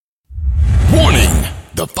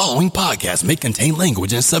The following podcast may contain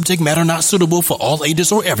language and subject matter not suitable for all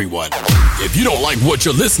ages or everyone. If you don't like what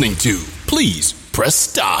you're listening to, please press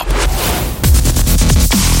stop.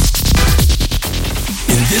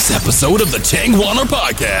 In this episode of the Chang Warner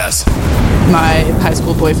Podcast. My high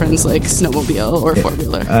school boyfriend's like snowmobile or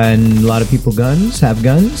four-wheeler. And a lot of people have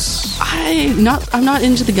guns? I'm not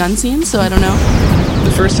into the gun scene, so I don't know.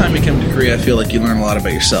 The first time you come to Korea, I feel like you learn a lot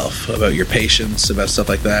about yourself, about your patience, about stuff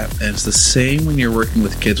like that. And it's the same when you're working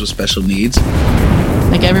with kids with special needs.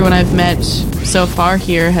 Like everyone I've met so far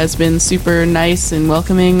here has been super nice and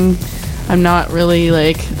welcoming. I'm not really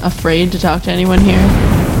like afraid to talk to anyone here.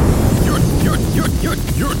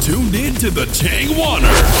 You're tuned in to the Chang Warner,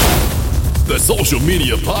 the social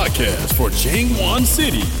media podcast for Changwon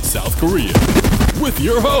City, South Korea, with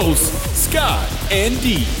your hosts, Scott and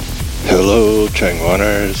Dee. Hello,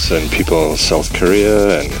 Changwoners and people in South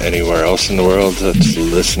Korea and anywhere else in the world that's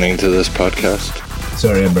listening to this podcast.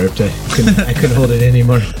 Sorry, I burped. I couldn't hold it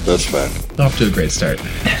anymore. That's fine. Off to a great start.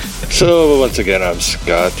 So, once again, I'm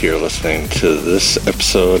Scott. You're listening to this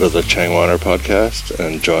episode of the Changwonner podcast,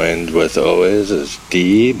 and joined with always is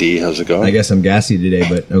Dee. Dee, how's it going? I guess I'm gassy today,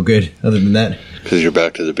 but oh good. Other than that. Because you're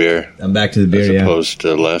back to the beer. I'm back to the beer, as opposed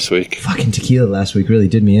to last week. Fucking tequila last week really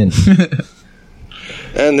did me in.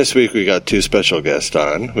 And this week we got two special guests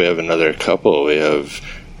on. We have another couple. We have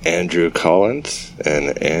Andrew Collins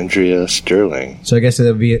and Andrea Sterling. So I guess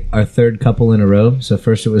that'll be our third couple in a row. So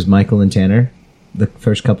first it was Michael and Tanner, the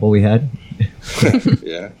first couple we had.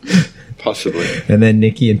 Yeah, possibly. And then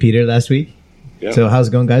Nikki and Peter last week. Yeah. So how's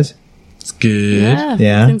it going, guys? It's good. Yeah.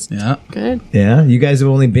 Yeah. Good. Yeah. You guys have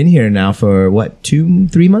only been here now for what,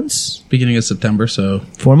 2-3 months? Beginning of September, so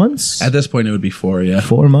 4 months? at this point it would be 4, yeah.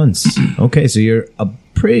 4 months. Okay, so you're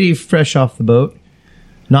pretty fresh off the boat.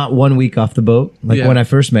 Not 1 week off the boat. Like Yeah. when I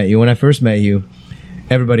first met you,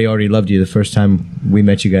 everybody already loved you the first time we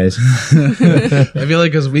met you guys. I feel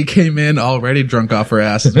like because we came in already drunk off our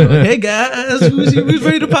asses. We're like, hey guys, who's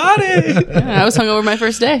ready to party? Yeah, I was hungover my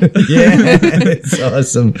first day. Yeah, it's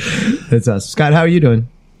awesome. It's awesome. Scott, how are you doing?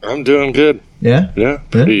 I'm doing good. Yeah? Yeah,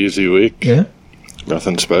 pretty easy week. Yeah?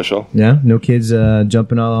 Nothing special. Yeah? No kids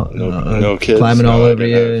jumping all, No kids. climbing all over I've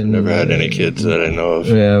you? never had any kids that I know of.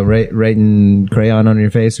 Yeah, writing crayon on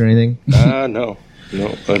your face or anything? No.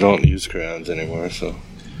 No, I don't use crayons anymore, so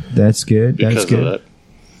That's good. because That's good. of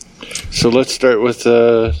that. So let's start with,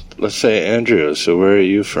 let's say Andrew. So where are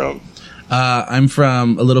you from? I'm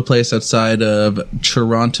from a little place outside of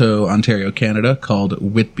Toronto, Ontario, Canada called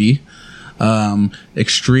Whitby.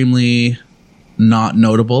 Extremely not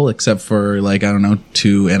notable except for 2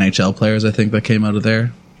 NHL players I think that came out of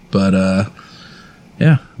there. But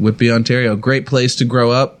yeah, Whitby, Ontario. Great place to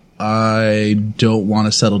grow up. I don't want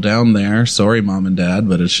to settle down there. Sorry, mom and dad,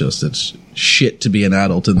 but it's shit to be an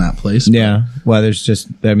adult in that place. Yeah. Well, there's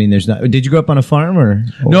not. Did you grow up on a farm or?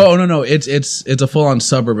 No. It's a full on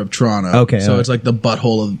suburb of Toronto. Okay, so all it's like the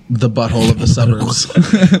butthole of the suburbs.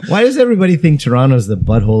 Why does everybody think Toronto's the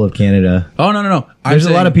butthole of Canada? Oh no. There's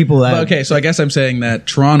a lot of people that. Okay, so I guess I'm saying that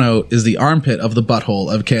Toronto is the armpit of the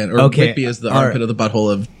butthole of Canada, or Okay, Whitby is the all armpit right. of the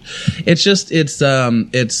butthole of.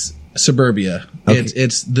 It's suburbia. Okay.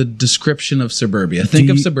 It's the description of suburbia. Think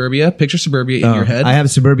of suburbia. Picture suburbia in your head. I have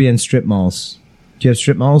suburbia and strip malls. Do you have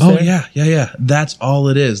strip malls Oh there? yeah. That's all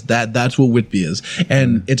it is. That's what Whitby is,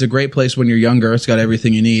 and it's a great place when you're younger. It's got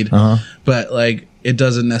everything you need, but it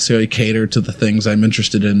doesn't necessarily cater to the things I'm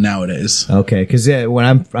interested in nowadays. Okay, because when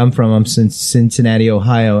I'm from Cincinnati,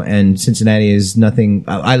 Ohio, and Cincinnati is nothing.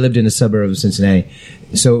 I lived in a suburb of Cincinnati,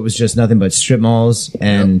 so it was just nothing but strip malls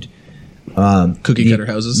and Cookie cutter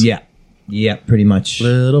houses. Yeah, pretty much.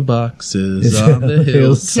 Little boxes on the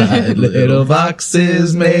hillside, little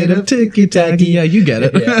boxes made of ticky-tacky. Yeah, you get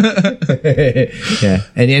it. Yeah.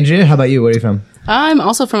 And Andrea, how about you? Where are you from? I'm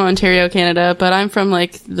also from Ontario, Canada, but I'm from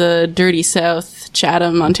the dirty South,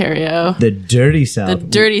 Chatham, Ontario. The dirty South. The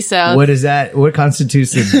dirty South. What is that? What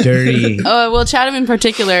constitutes the dirty? Well, Chatham in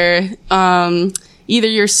particular, either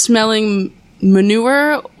you're smelling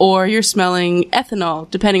manure or you're smelling ethanol,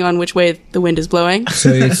 depending on which way the wind is blowing. So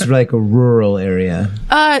it's like a rural area.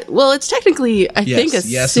 Well, it's technically, I think, a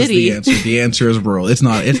yes city. Is the answer. The answer is rural. It's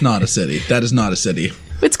not a city. That is not a city.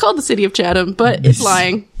 It's called the city of Chatham, but it's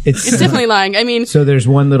lying. It's It's definitely lying. I mean, So there's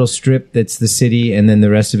one little strip that's the city, and then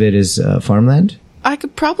the rest of it is farmland. I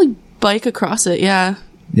could probably bike across it. Yeah.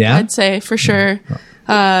 Yeah, I'd say for sure.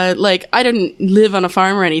 I didn't live on a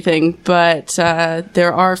farm or anything, but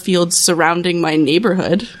there are fields surrounding my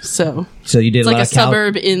neighborhood. So So you did it's a like lot a of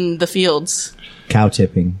suburb in the fields. cow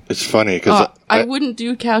tipping. It's funny because I wouldn't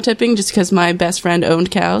do cow tipping just because my best friend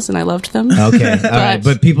owned cows and I loved them. Okay, all right,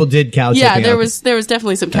 but people did cow tipping. Yeah, there was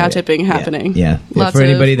definitely some cow tipping happening. Yeah. Lots For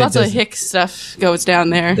anybody that lots of doesn't- hick stuff goes down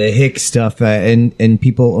there. The hick stuff, and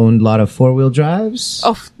people owned a lot of 4-wheel drives.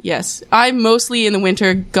 Oh, yes. I mostly in the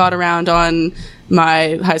winter got around on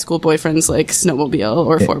my high school boyfriend's like snowmobile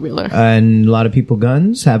or four-wheeler. And a lot of people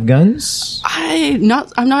have guns. I'm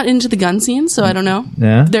not into the gun scene, so I don't know.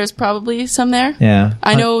 Yeah. There's probably some there. Yeah.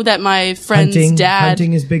 I know that my friend's dad.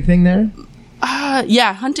 Hunting is a big thing there.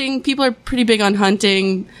 Yeah, hunting. People are pretty big on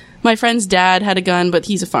hunting. My friend's dad had a gun, but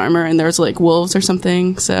he's a farmer, and there's like wolves or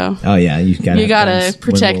something. So Oh yeah, you gotta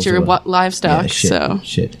protect your livestock. Yeah, so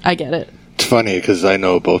shit. I get it. it's funny because I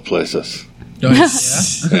know both places. Yeah.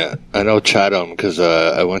 Yeah, I know Chatham because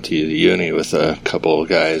I went to uni with a couple of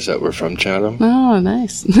guys that were from Chatham, Oh,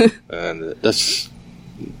 nice. and that's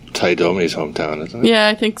Ty Domi's hometown, isn't it? Yeah,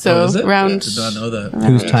 I think so. Oh, is it? Around Did not know that.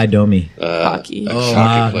 Who's Ty Domi? hockey.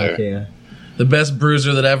 Hockey player. Okay, yeah. The best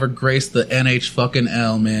bruiser that ever graced the NH fucking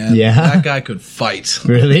L, man. Yeah. That guy could fight.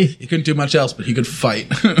 Really? He couldn't do much else, but he could fight.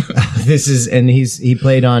 He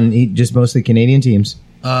played on just mostly Canadian teams.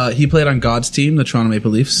 He played on God's team, the Toronto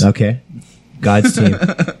Maple Leafs. Okay. God's team.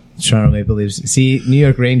 Toronto Maple Leafs. See, New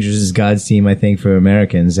York Rangers is God's team, I think, for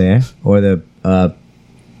Americans, or the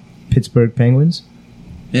Pittsburgh Penguins.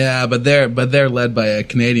 Yeah, but they're led by a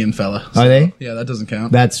Canadian fella. Are they? Yeah, that doesn't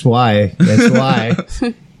count. That's why.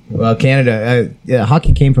 Well, Canada.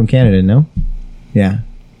 Hockey came from Canada, no? Yeah.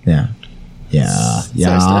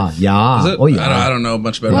 stuff. Yeah. Is it? Oh, yeah. I don't know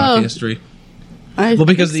much about Well, hockey history. Well,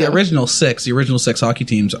 Because the original six hockey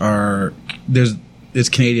teams it's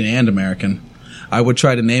Canadian and American. I would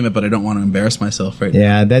try to name it, but I don't want to embarrass myself right now.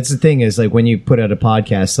 Yeah, that's the thing is like when you put out a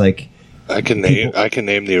podcast, like I can name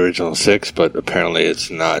the original 6, but apparently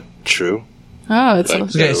it's not true. Oh, it's Like-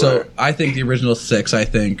 Okay, so I think the original six,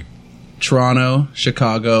 Toronto,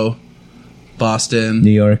 Chicago, Boston,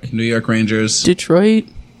 New York Rangers, Detroit.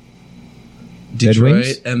 Detroit,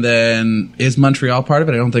 Wings? and then is Montreal part of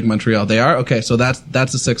it? I don't think Montreal. They are? Okay, so that's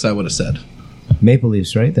the six I would have said. Maple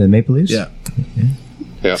Leafs, right? The Maple Leafs. Yeah.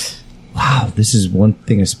 Yeah. Wow, this is one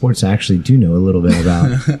thing of sports I actually do know a little bit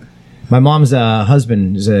about. My mom's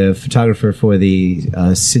husband is a photographer for the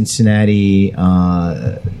Cincinnati.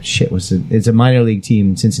 It's a minor league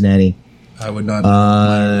team in Cincinnati. I would not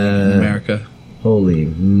in America. Holy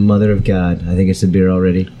mother of God! I think it's a beer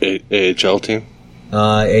already. AHL team?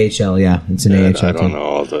 AHL, yeah, it's an And AHL I don't team. know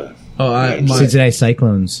all the. Cincinnati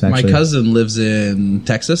Cyclones. My Actually, cousin lives in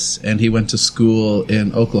Texas, and he went to school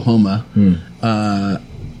in Oklahoma,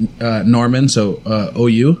 Norman, so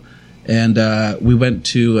OU, and we went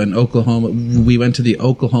to the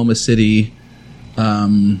Oklahoma City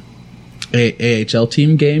AHL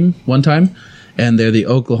team game one time, and they're the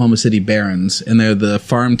Oklahoma City Barons, and they're the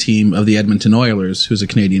farm team of the Edmonton Oilers, who's a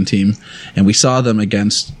Canadian team, and we saw them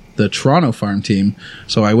against the Toronto farm team.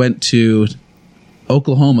 So I went to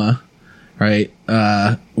Oklahoma, right,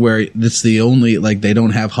 where it's the only, they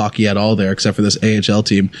don't have hockey at all there except for this AHL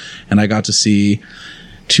team, and I got to see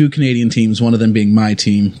two Canadian teams, one of them being my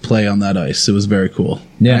team, play on that ice. It was very cool.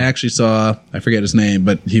 Yeah. I actually saw, I forget his name,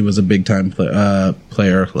 but he was a big-time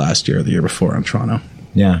player last year or the year before on Toronto.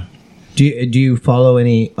 yeah. Do you follow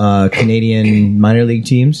any Canadian minor league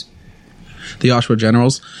teams? The Oshawa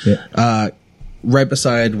Generals. Yeah. Right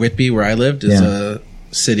beside Whitby, where I lived, is Yeah. a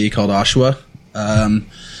city called Oshawa.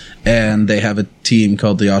 And they have a team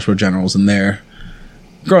called the Oshawa Generals, and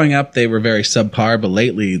growing up, they were very subpar, but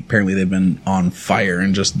lately, apparently, they've been on fire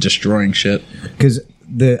and just destroying shit. Because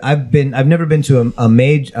I've never been to a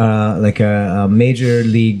major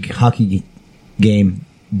league hockey game,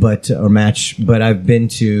 or match, but I've been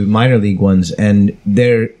to minor league ones, and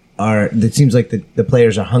it seems like the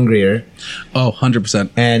players are hungrier Oh, 100%.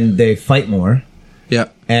 and they fight more, Yeah.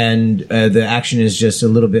 and the action is just a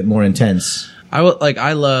little bit more intense. I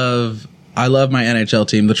love my NHL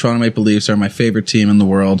team. The Toronto Maple Leafs are my favorite team in the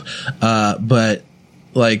world. But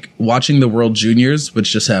watching the World Juniors,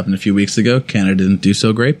 which just happened a few weeks ago, Canada didn't do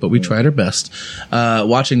so great, but we tried our best.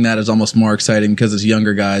 Watching that is almost more exciting because as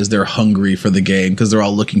younger guys, they're hungry for the game because they're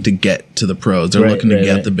all looking to get to the pros. They're looking to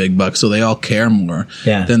get the big bucks, so they all care more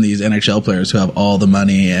than these NHL players who have all the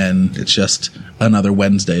money, and it's just another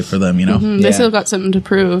Wednesday for them, you know? Mm-hmm. They still got something to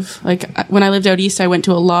prove. When I lived out east, I went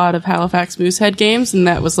to a lot of Halifax Moosehead games, and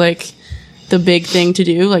that was the big thing to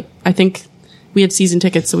do. I think we had season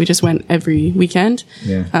tickets, so we just went every weekend.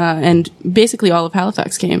 Yeah. And basically all of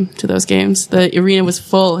Halifax came to those games. The arena was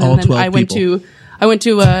full. And All then 12 I went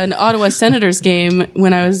to an Ottawa Senators game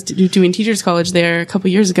when I was doing teachers college there a couple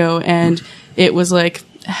years ago, and it was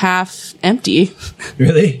half empty.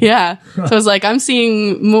 Really? Yeah. So I was like, I'm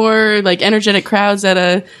seeing more like energetic crowds at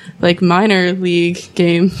a like minor league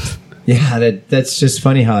game. Yeah, that's just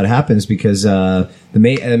funny how it happens because the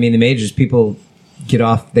majors, people get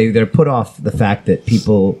off, they're put off the fact that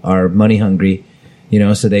people are money hungry, you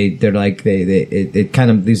know, so they're like it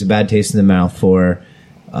kind of leaves a bad taste in the mouth for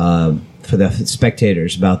the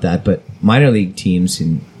spectators about that. But minor league teams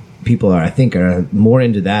and people are more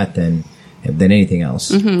into that than anything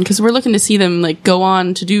else. Because we're looking to see them like go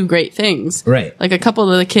on to do great things. Right. Like a couple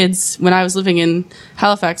of the kids when I was living in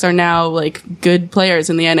Halifax are now like good players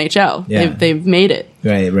in the NHL. Yeah. They've made it.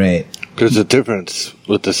 Right. There's a difference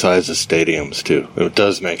with the size of stadiums too. It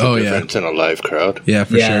does make a difference in a live crowd. Yeah,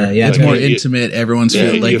 for Yeah, sure. yeah. It's Like, more you- intimate. Everyone's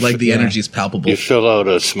Yeah, feel like the yeah. energy is palpable. You fill out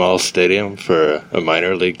a small stadium for a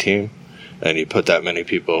minor league team, and you put that many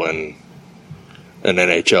people in an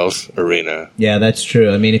NHL's arena. Yeah, that's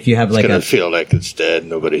true. I mean, if you have It's like gonna feel like it's dead.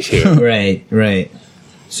 Nobody's here. right.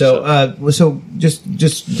 So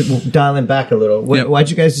just dialing back a little. Yep. Why'd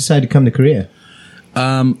you guys decide to come to Korea?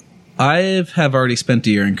 I have already spent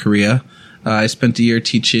a year in Korea. I spent a year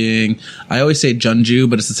teaching. I always say Jeonju,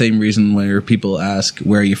 but it's the same reason where people ask,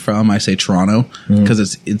 where are you from? I say Toronto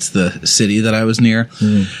because it's the city that I was near.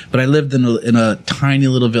 But I lived in a tiny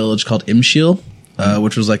little village called Imshil,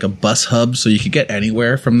 which was like a bus hub. So you could get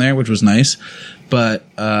anywhere from there, which was nice. But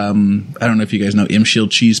I don't know if you guys know Imshil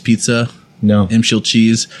cheese pizza. No. Imshil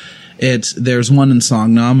cheese. There's one in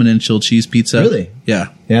Songnam, an Imshil cheese pizza. Really? Yeah.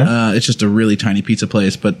 Yeah? It's just a really tiny pizza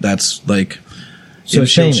place, but that's like So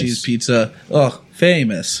it's Imshil famous. cheese pizza. Oh,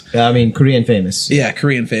 famous. I mean, Korean famous. Yeah,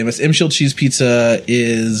 Korean famous. Imshil cheese pizza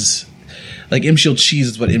is like Imshil cheese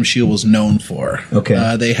is what Imshil was known for.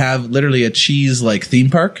 Okay. They have literally a cheese like theme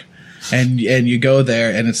park, and you go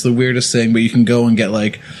there, and it's the weirdest thing, but you can go and get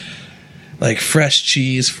like fresh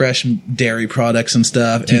cheese, fresh dairy products and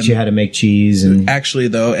stuff. Teach you how to make cheese and Actually,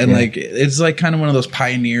 though, and like it's like kind of one of those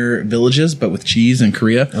pioneer villages, but with cheese in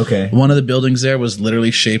Korea. Okay. One of the buildings there was literally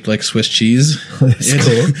shaped like Swiss cheese. That's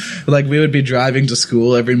cool. Like we would be driving to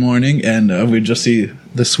school every morning, and we'd just see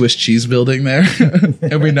the Swiss cheese building there.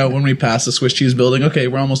 And we know when we pass the Swiss cheese building, okay,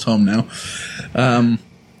 we're almost home now.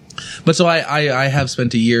 But so I have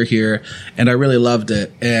spent a year here, and I really loved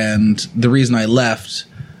it. And the reason I left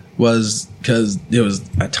was because it was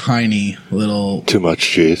a tiny little. Too much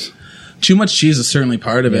cheese. Too much cheese is certainly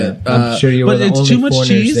part of it. I'm sure you were but the it's only too much foreigners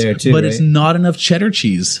cheese, there too, but right? it's not enough cheddar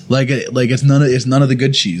cheese. Like it's none of the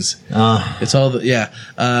good cheese. It's all the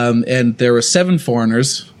and there were 7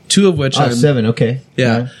 foreigners, 2 of which 7. Okay.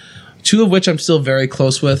 yeah. 2 of which I'm still very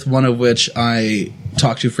close with. One of which I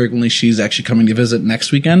talk to frequently. She's actually coming to visit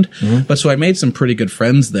next weekend. But so I made some pretty good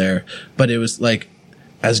friends there. But it was like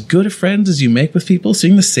as good of friends as you make with people,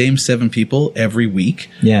 seeing the same 7 people every week.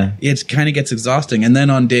 Yeah. It kind of gets exhausting. And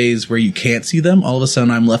then on days where you can't see them, all of a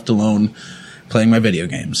sudden I'm left alone playing my video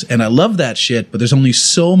games. And I love that shit, but there's only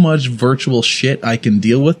so much virtual shit I can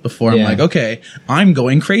deal with before I'm Yeah. like, okay, I'm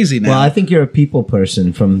going crazy now. Well, I think you're a people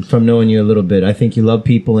person from knowing you a little bit. I think you love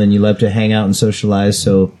people and you love to hang out and socialize.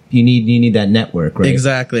 So you need that network, right?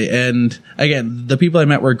 Exactly. And again, the people I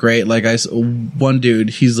met were great. Like one dude,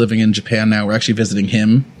 he's living in Japan now. We're actually visiting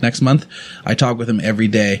him next month. I talk with him every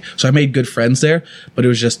day. So I made good friends there, but it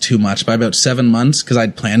was just too much. By about 7 months, because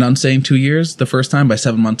I'd planned on staying 2 years the first time, by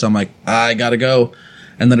 7 months, I'm like, I gotta go.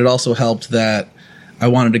 And then it also helped that I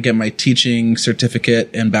wanted to get my teaching certificate,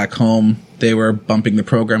 and back home, they were bumping the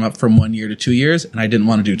program up from 1 year to 2 years, and I didn't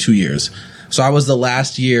want to do 2 years. So I was the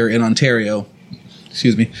last year in Ontario,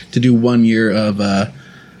 to do 1 year of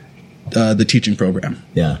the teaching program.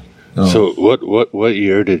 Yeah. Oh. So what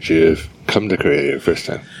year did you come to Korea your first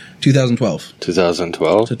time? 2012.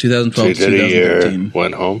 2012? So 2012 So you did a year, 2013.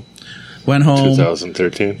 went home? Went home.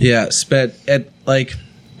 2013? Yeah, spent at like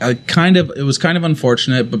it was kind of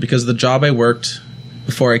unfortunate, but because the job I worked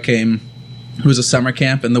before I came, it was a summer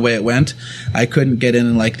camp, and the way it went, I couldn't get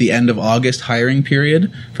in like the end of August hiring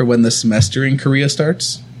period for when the semester in Korea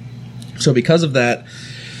starts. So because of that,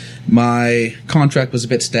 my contract was a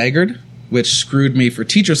bit staggered, which screwed me for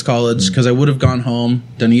teachers college, because I would have gone home,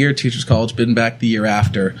 done a year at teachers college, been back the year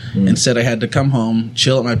after. Instead, I had to come home,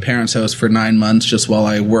 chill at my parents' house for 9 months just while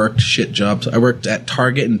I worked shit jobs. I worked at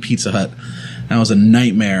Target and Pizza Hut. That was a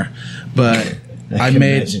nightmare, but I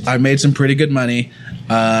made some pretty good money.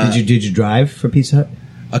 Did you drive for Pizza Hut?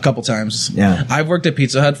 A couple times. Yeah. I've worked at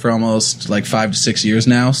Pizza Hut for almost like 5 to 6 years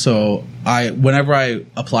now. So whenever I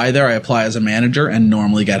apply there, I apply as a manager and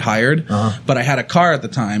normally get hired. But I had a car at the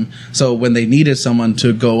time. So when they needed someone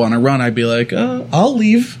to go on a run, I'd be like, I'll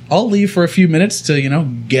leave for a few minutes to,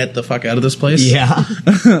 get the fuck out of this place. Yeah.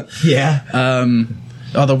 Yeah.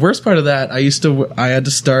 Oh, the worst part of that, I had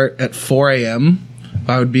to start at 4 a.m.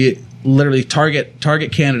 I would be literally Target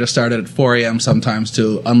Canada started at 4 a.m. sometimes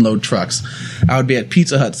to unload trucks. I would be at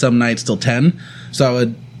Pizza Hut some nights till 10.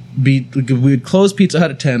 So we would close Pizza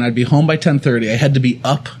Hut at 10. I'd be home by 10:30. I had to be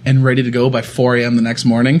up and ready to go by 4 a.m. the next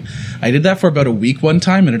morning. I did that for about a week one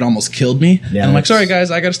time, and it almost killed me. Yeah, and I'm like, sorry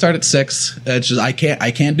guys, I got to start at 6. It's just I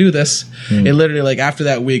can't do this. It literally, like, after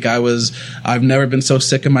that week, I've never been so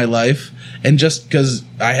sick in my life, and just because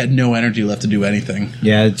I had no energy left to do anything.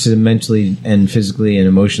 Yeah, it's mentally and physically and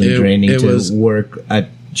emotionally draining to work at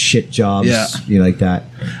shit jobs, like that.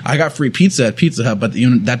 I got free pizza at Pizza Hut, but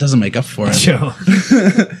that doesn't make up for it. Joe.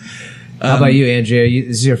 How about you, Andrea?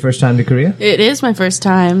 This is your first time to Korea? It is my first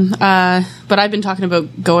time, but I've been talking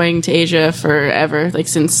about going to Asia forever, like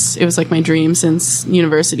since it was like my dream since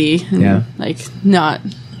university. And, like, not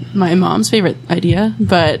my mom's favorite idea,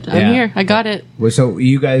 but I'm here. I got it. Well, so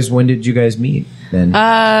when did you guys meet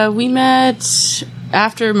then? We met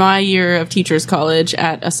after my year of teachers college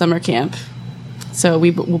at a summer camp. So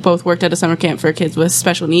we both worked at a summer camp for kids with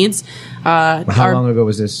special needs. How long ago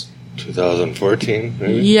was this? 2014,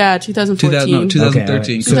 maybe? Yeah, 2014. 2013.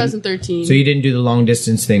 Okay, 2013. So you didn't do the long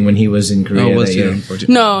distance thing when he was in Korea? No, it was that year?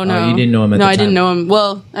 2014. No. You didn't know him at the time? No, I didn't know him.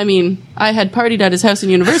 Well, I mean, I had partied at his house in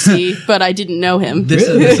university, but I didn't know him. This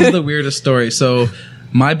is the weirdest story. So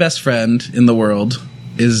my best friend in the world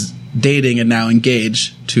is dating and now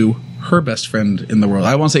engaged to her best friend in the world.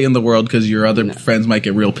 I won't say in the world because your other friends might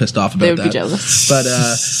get real pissed off about They would that. be jealous. But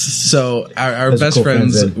so our best cool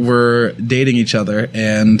friends friends, were dating each other,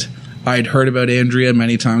 and I'd heard about Andrea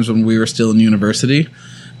many times when we were still in university.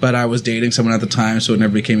 But I was dating someone at the time, so it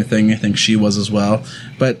never became a thing. I think she was as well.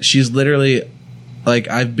 But she's literally, like,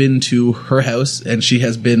 I've been to her house, and she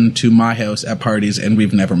has been to my house at parties, and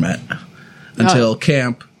we've never met until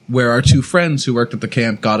camp, where our two friends who worked at the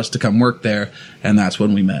camp got us to come work there, and that's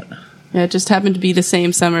when we met. Yeah, it just happened to be the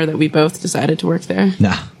same summer that we both decided to work there.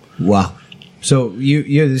 Nah. Wow. So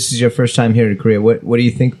this is your first time here to Korea. What do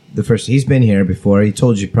you think he's been here before. He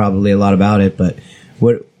told you probably a lot about it, but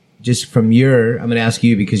what, just from I'm going to ask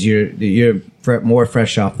you because you're more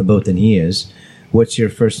fresh off the boat than he is. What's your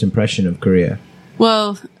first impression of Korea?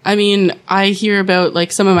 Well, I mean, I hear about,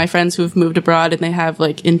 like, some of my friends who've moved abroad and they have,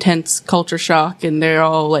 like, intense culture shock and they're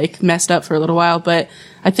all, like, messed up for a little while. But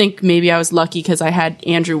I think maybe I was lucky because I had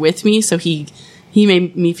Andrew with me, so he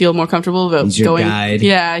made me feel more comfortable about He's your going. guide.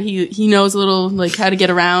 Yeah, he knows a little, like, how to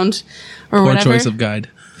get around or Poor whatever. choice of guide.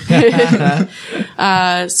 So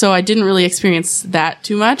I didn't really experience that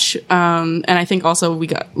too much. And I think also we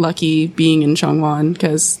got lucky being in Chongwon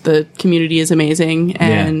because the community is amazing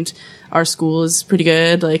and our school is pretty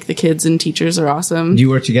good. Like, the kids and teachers are awesome. Do you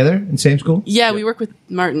work together in the same school? Yeah, we work with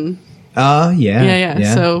Martin.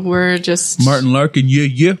 Yeah. So we're just Martin Larkin,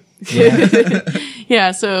 yeah.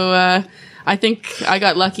 yeah. So I think I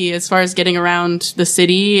got lucky as far as getting around the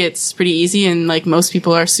city. It's pretty easy, and, like, most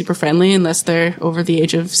people are super friendly unless they're over the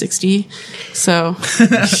age of 60. So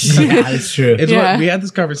Yeah, that's true. It's Yeah. we had this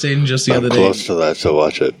conversation just the I'm other day. close to that, so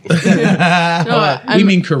watch it. We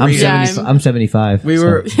mean Korea. I'm 75. We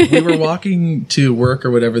so. were walking to work or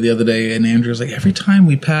whatever the other day, and Andrew was like, every time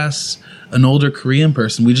we pass an older Korean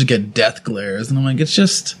person, we just get death glares. And I'm like, it's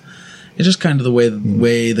just kind of the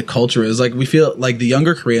way the culture is. Like, we feel like the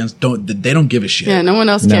younger Koreans don't give a shit. yeah, no one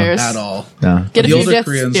else cares at all. No. Get a The few older death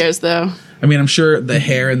Koreans- scares though. I mean, I'm sure the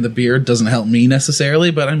hair and the beard doesn't help me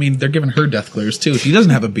necessarily, but I mean, they're giving her death glares too. She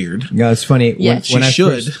doesn't have a beard. No, it's funny. Yeah. When She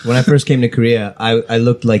should. when I first came to Korea, I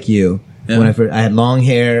looked like you. Yeah. When I had long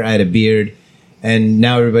hair, I had a beard, and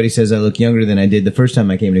now everybody says I look younger than I did the first time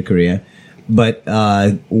I came to Korea. But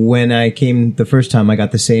when I came the first time, I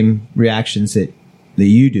got the same reactions that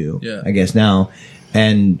you do. Yeah. I guess now,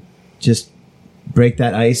 and just break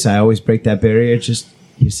that ice. I always break that barrier. Just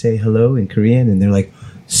you say hello in Korean, and they're like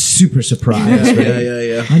super surprised. Right?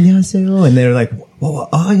 Yeah. 안녕하세요, and they're like, "Whoa,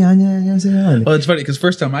 oh yeah, 안녕하세요." Well, it's funny because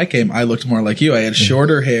first time I came, I looked more like you. I had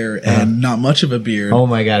shorter hair and not much of a beard. Oh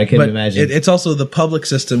my god, I couldn't But imagine. it's also the public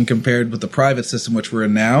system compared with the private system, which we're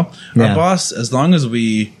in now. Yeah. Our boss, as long as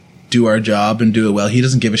we do our job and do it well, he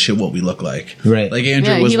doesn't give a shit what we look like. Right. Like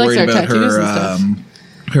Andrew Yeah, was he likes worried our about tattoos and her stuff.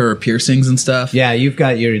 her piercings and stuff. Yeah, you've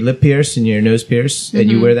got your lip pierced and your nose pierced, and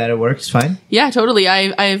you wear that at work. It's fine. Yeah, totally.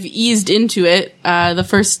 I've eased into it. The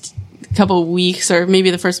first couple weeks, or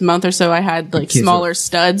maybe the first month or so, I had, like, kids smaller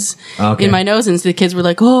studs Okay. in my nose, and the kids were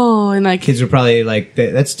like, "Oh," and, like, Kids are probably like,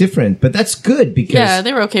 "That's different," but that's good because yeah,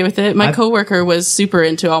 they were okay with it. My coworker was super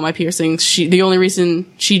into all my piercings. The only reason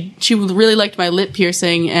she really liked my lip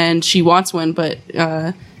piercing, and she wants one, but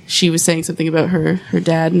she was saying something about her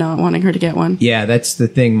dad not wanting her to get one. Yeah, that's the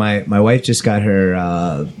thing. My wife just got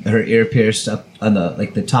her ear pierced up on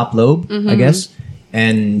the top lobe, I guess,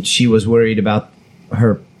 and she was worried about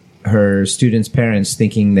her students' parents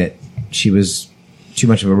thinking that she was too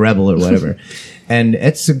much of a rebel or whatever. And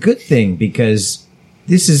it's a good thing because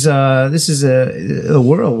this is a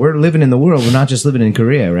world. We're living in the world. We're not just living in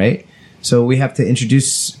Korea, right? So we have to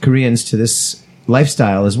introduce Koreans to this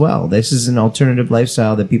lifestyle as well. This is an alternative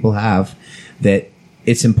lifestyle that people have, that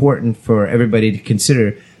it's important for everybody to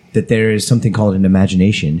consider that there is something called an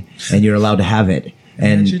imagination, and you're allowed to have it.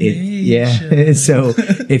 And so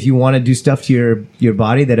if you want to do stuff to your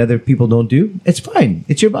body that other people don't do, it's fine.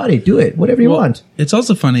 It's your body. Do it. Whatever you want. It's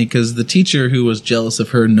also funny because the teacher who was jealous of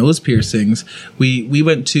her nose piercings, we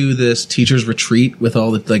went to this teacher's retreat with all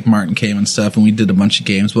the, like, Martin came and stuff, and we did a bunch of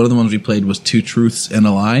games. One of the ones we played was 2 Truths and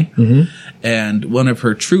a Lie. Mm-hmm. And one of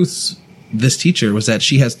her truths, this teacher, was that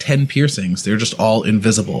she has 10 piercings. They're just all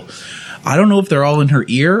invisible. I don't know if they're all in her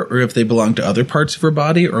ear or if they belong to other parts of her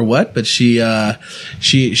body or what, but she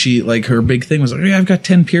like, her big thing was like, yeah, I've got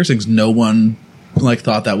 10 piercings. No one like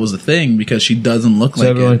thought that was a thing because she doesn't look like it.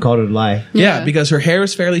 So everyone called it a lie. Yeah, because her hair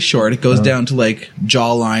is fairly short. It goes down to like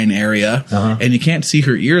jawline area, and you can't see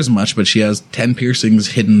her ears much, but she has 10 piercings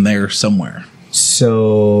hidden there somewhere.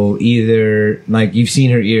 So either, like, you've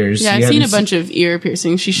seen her ears. Yeah, I've seen a bunch of ear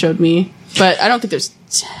piercings she showed me, but I don't think there's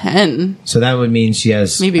 10. So that would mean she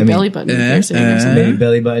has maybe belly button piercing or something. Maybe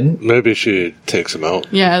belly button. Maybe she takes them out.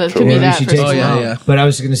 Yeah, that could be that. She takes them out. Yeah. But I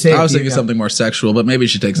was going to say, I was thinking something more sexual, but maybe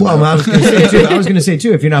she takes them out. Well, I was going to say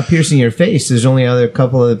too, if you're not piercing your face, there's only other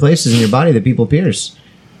couple other places in your body that people pierce.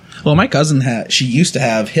 Well, my cousin she used to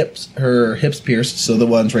have her hips pierced, so the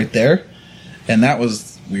ones right there, and that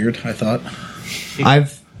was weird, I thought.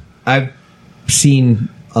 I've seen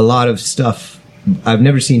a lot of stuff. I've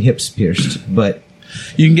never seen hips pierced, but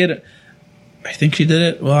you can get it. I think she did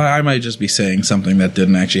it. Well, I might just be saying something that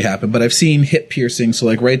didn't actually happen, but I've seen hip piercing, so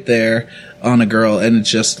like right there on a girl, and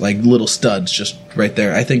it's just like little studs just right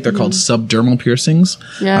there. I think they're called subdermal piercings.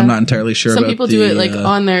 Yeah. I'm not entirely sure some about people do it like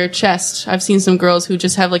on their chest. I've seen some girls who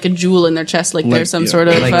just have like a jewel in their chest, like they're some sort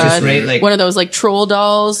of like just right, like, one of those like troll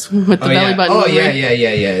dolls with the belly button. Oh yeah.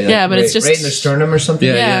 Like, but it's just right in the sternum or something.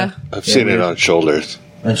 Yeah. I've seen it on shoulders.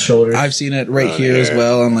 On shoulders. I've seen it right here as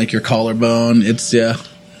well, on like your collarbone. It's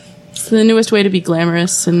It's the newest way to be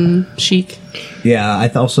glamorous and chic. Yeah, I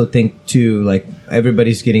also think too, like,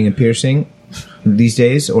 everybody's getting a piercing these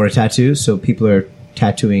days or a tattoo, so people are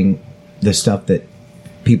tattooing the stuff that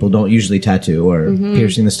people don't usually tattoo, or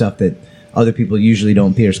piercing the stuff that other people usually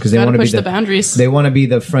don't pierce, because they want to push be the boundaries. They want to be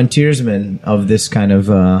the frontiersmen of this kind of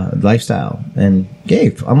lifestyle. And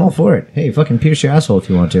hey, I'm all for it. Hey, fucking pierce your asshole if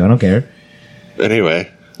you want to. I don't care. Anyway,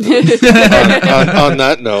 on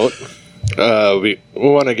that note, we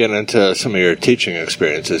want to get into some of your teaching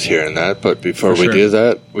experiences here and that, but before we do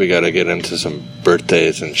that, we got to get into some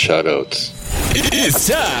birthdays and shout-outs. It's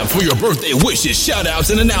time for your birthday wishes, shout-outs,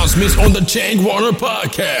 and announcements on the Chang Warner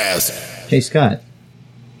Podcast. Hey, Scott.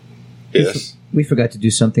 Yes? We forgot to do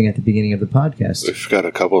something at the beginning of the podcast. We forgot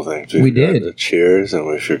a couple things. We did. The cheers, and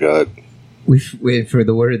we forgot... For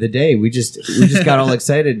the word of the day, we just got all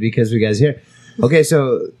excited because we guys here. Okay,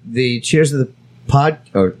 so the cheers of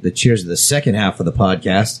the cheers of the second half of the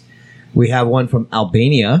podcast, we have one from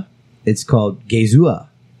Albania. It's called Gezua.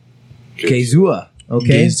 Gezua.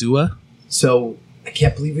 Okay. Gezua. So I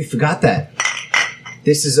can't believe we forgot that.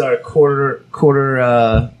 This is our quarter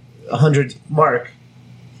 100th mark.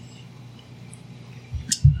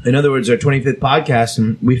 In other words, our 25th podcast,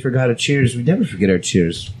 and we forgot our cheers. We never forget our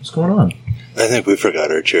cheers. What's going on? I think we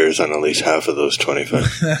forgot our cheers on at least half of those 25.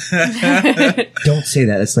 Don't say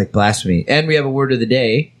that. That's like blasphemy. And we have a word of the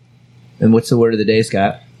day. And what's the word of the day,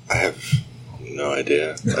 Scott? I have no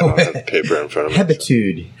idea. I don't have paper in front of me.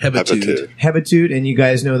 Hebitude. Hebitude. And you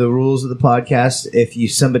guys know the rules of the podcast. If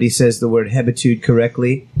somebody says the word hebitude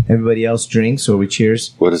correctly, everybody else drinks or we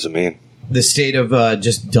cheers. What does it mean? The state of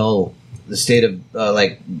just dull. The state of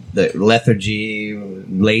like the lethargy,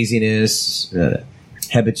 laziness,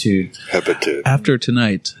 hebitude. Hebitude. After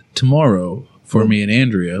tonight, tomorrow, for me and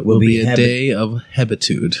Andrea, will be a day of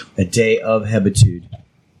hebitude. A day of hebitude.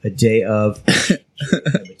 A day of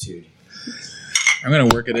hebitude. I'm going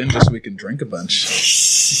to work it in just so we can drink a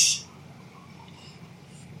bunch.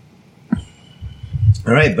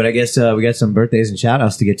 All right, but I guess we got some birthdays and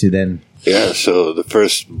shout-outs to get to then. Yeah, so the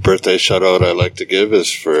first birthday shout-out I'd like to give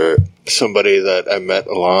is for somebody that I met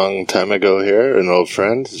a long time ago here, an old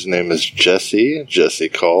friend. His name is Jesse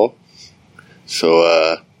Call.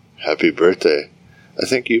 So, happy birthday. I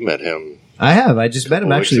think you met him. I have. I just met him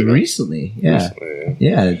Couple actually weeks ago. recently. Yeah. Recently,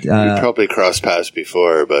 Yeah. we probably crossed paths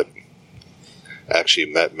before, but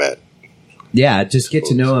actually met. Yeah, just get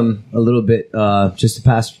to know him a little bit just the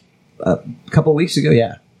past couple weeks ago,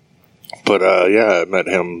 yeah. But I met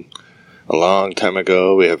him a long time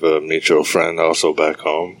ago. We have a mutual friend also back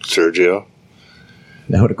home, Sergio.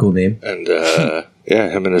 What a cool name. And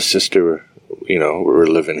him and his sister were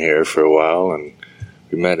living here for a while, and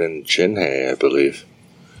we met in Jinhae, I believe.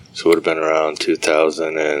 So it would have been around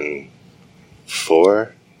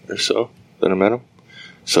 2004 or so that I met him.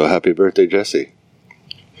 So happy birthday, Jesse.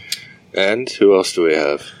 And who else do we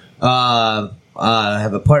have? I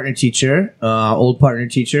have a partner teacher, old partner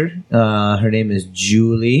teacher. Her name is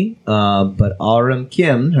Julie, but Aram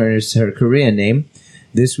Kim, is her Korean name.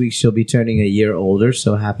 This week she'll be turning a year older,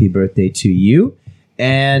 so happy birthday to you.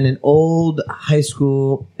 And an old high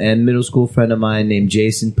school and middle school friend of mine named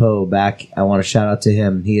Jason Poe I want to shout out to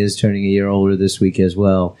him. He is turning a year older this week as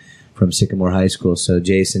well from Sycamore High School. So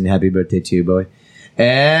Jason, happy birthday to you, boy.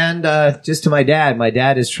 And just to my dad. My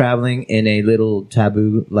dad is traveling in a little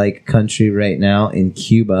taboo-like country right now in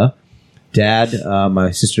Cuba. Dad, my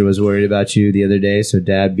sister was worried about you the other day, so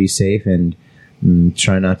Dad, be safe and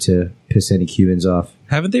try not to piss any Cubans off.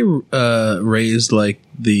 Haven't they raised like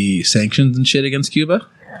the sanctions and shit against Cuba?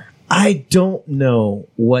 I don't know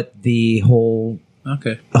what the whole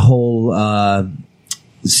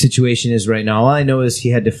situation is right now. All I know is he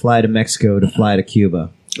had to fly to Mexico to fly to Cuba.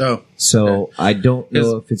 Oh, so okay. I don't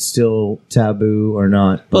know if it's still taboo or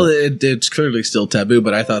not. Well, it's clearly still taboo,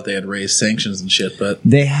 but I thought they had raised sanctions and shit. But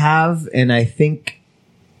they have, and I think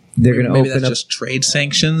they're going to open that's up just trade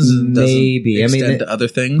sanctions. And maybe doesn't extend to other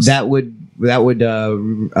things. That would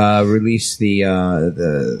release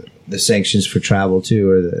the sanctions for travel too,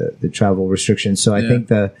 or the travel restrictions. So I think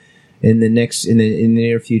in the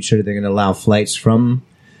near future they're going to allow flights from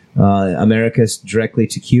America directly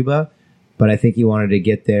to Cuba. But I think he wanted to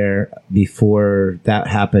get there before that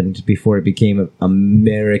happened, before it became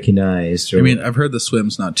Americanized. I mean, I've heard the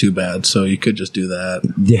swim's not too bad, so you could just do that.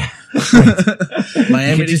 Yeah.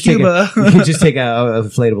 Miami to Cuba. You could just take a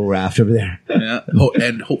inflatable raft over there. Yeah,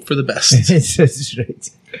 and hope for the best. That's right.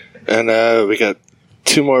 And we got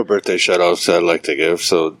 2 more birthday shout-outs I'd like to give.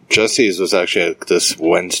 So Jesse's was actually this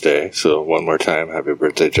Wednesday. So one more time, happy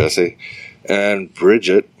birthday, Jesse. And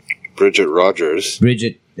Bridget Rogers.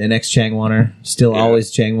 Bridget, an ex-Changwaner, still always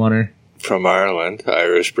Changwaner. From Ireland,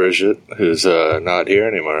 Irish Bridget, who's not here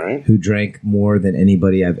anymore, right? Who drank more than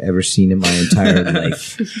anybody I've ever seen in my entire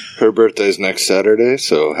life. Her birthday's next Saturday,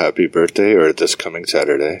 so happy birthday, or this coming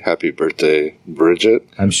Saturday. Happy birthday, Bridget.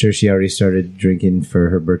 I'm sure she already started drinking for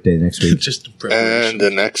her birthday next week. And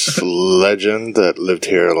the next legend that lived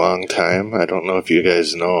here a long time, I don't know if you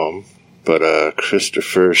guys know him, but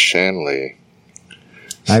Christopher Shanley.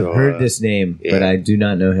 I've heard this name, but I do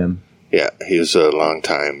not know him. Yeah, he was a long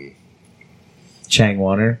time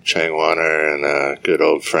Changwaner and a good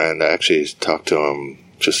old friend. I actually talked to him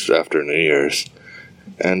just after New Year's.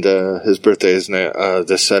 And his birthday is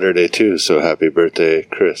this Saturday too, so happy birthday,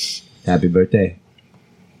 Chris. Happy birthday.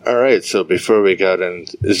 All right, so before we got in,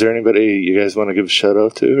 is there anybody you guys want to give a shout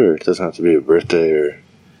out to, or it doesn't have to be a birthday? Or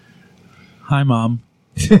Hi, Mom.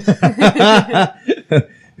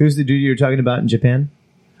 Who's the dude you were talking about in Japan?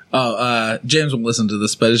 Oh, James won't listen to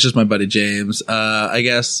this, but it's just my buddy James. I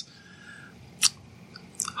guess.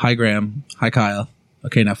 Hi, Graham. Hi, Kyle.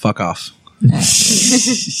 Okay, now fuck off.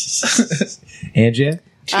 Andrea?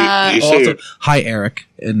 Hi, Eric.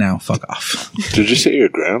 And now fuck off. Did you say your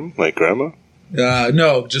Graham? Like grandma?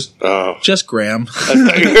 No, just Graham. I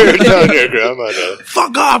thought you were telling your grandma though.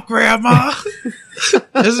 Fuck off, Grandma.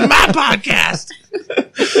 This is my podcast.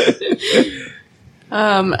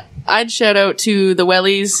 I'd shout out to the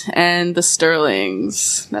Wellies and the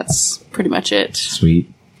Sterlings. That's pretty much it.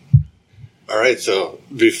 Sweet. All right, so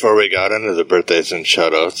before we got into the birthdays and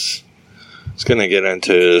shout-outs, I was going to get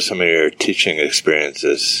into some of your teaching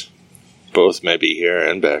experiences, both maybe here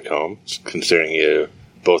and back home, considering you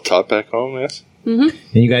both taught back home, yes? Mm-hmm.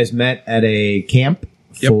 And you guys met at a camp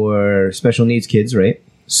for special needs kids, right?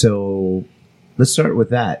 So let's start with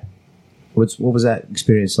that. What was that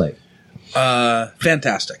experience like?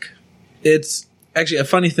 Fantastic. It's actually a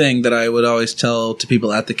funny thing that I would always tell to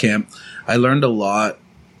people at the camp. I learned a lot.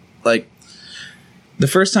 Like, the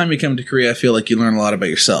first time you come to Korea, I feel like you learn a lot about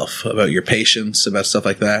yourself, about your patience, about stuff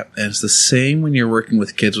like that. And it's the same when you're working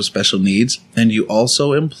with kids with special needs. And you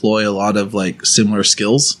also employ a lot of, like, similar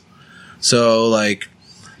skills. So, like,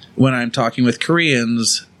 when I'm talking with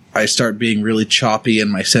Koreans, I start being really choppy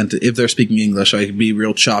in my sentence. If they're speaking English, I can be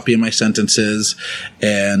real choppy in my sentences.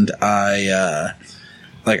 And I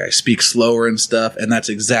like I speak slower and stuff, and that's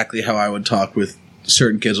exactly how I would talk with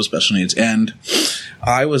certain kids with special needs. And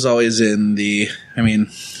I was always in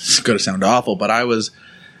it's going to sound awful, but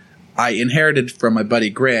I inherited from my buddy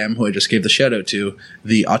Graham, who I just gave the shout out to,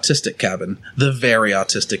 the autistic cabin, the very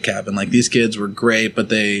autistic cabin. Like, these kids were great, but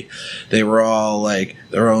they were all like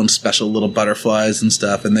their own special little butterflies and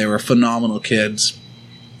stuff, and they were phenomenal kids.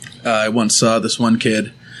 I once saw this one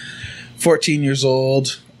kid, 14 years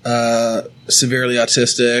old, severely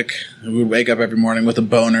autistic, who would wake up every morning with a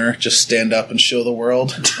boner, just stand up and show the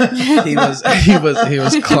world. he was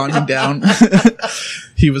climbing down.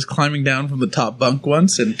 He was climbing down from the top bunk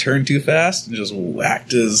once and turned too fast and just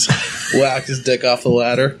whacked his dick off the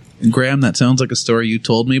ladder. Graham, that sounds like a story you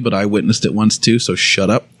told me, but I witnessed it once too, so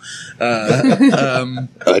shut up.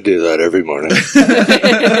 I do that every morning.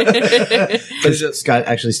 Scott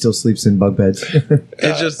actually still sleeps in bunk beds.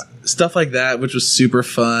 It's just stuff like that, which was super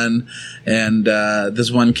fun. And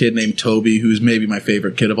this one kid named Toby, who's maybe my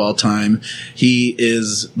favorite kid of all time, he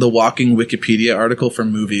is the walking Wikipedia article for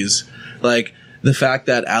movies. Like, the fact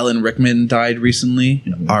that Alan Rickman died recently,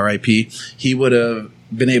 R.I.P., he would have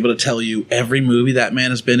been able to tell you every movie that man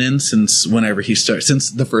has been in since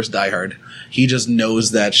the first Die Hard. He just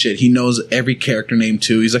knows that shit. He knows every character name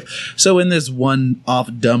too. He's like, so in this one off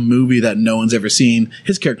dumb movie that no one's ever seen,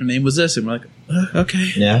 his character name was this. And we're like,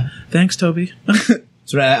 okay. Yeah. Thanks, Toby.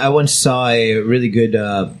 So I once saw a really good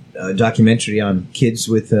documentary on kids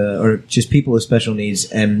with or just people with special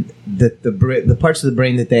needs, and the parts of the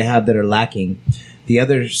brain that they have that are lacking, the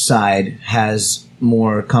other side has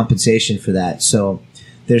more compensation for that. So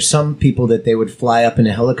there's some people that they would fly up in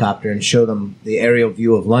a helicopter and show them the aerial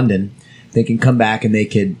view of London. They can come back and they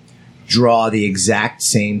could draw the exact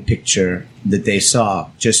same picture that they saw.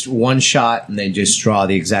 Just one shot, and they just draw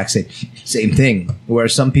the exact same thing. Where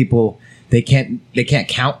some people, they can't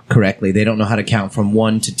count correctly. They don't know how to count from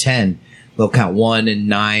 1 to 10. They'll count 1 and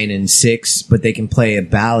 9 and 6, but they can play a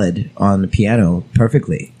ballad on the piano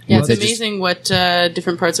perfectly. Yeah, it's amazing what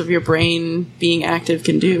different parts of your brain being active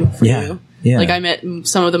can do for you. Yeah. Like, I met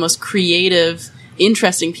some of the most creative,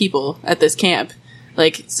 interesting people at this camp.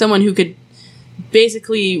 Like, someone who could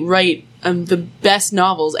basically write the best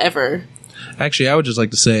novels ever. Actually, I would just like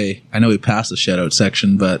to say, I know we passed the shout-out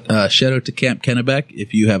section, but shout out to Camp Kennebec.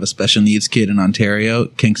 If you have a special needs kid in Ontario,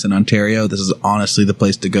 Kingston, Ontario, this is honestly the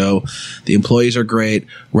place to go. The employees are great.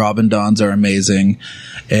 Rob and Don's are amazing.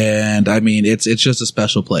 And, I mean, it's just a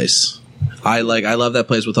special place. I love that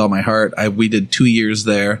place with all my heart. We did 2 years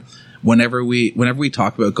there. Whenever we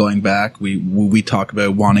talk about going back, we talk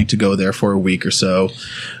about wanting to go there for a week or so,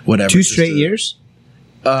 whatever. 2 straight years?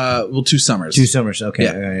 2 summers. 2 summers, okay.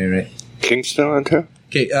 Yeah. Right. Kingston, Ontario?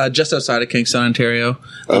 Okay, just outside of Kingston, Ontario.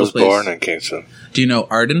 I was born in Kingston. Do you know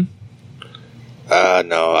Arden?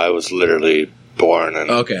 No, I was literally born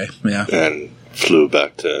okay, yeah. and flew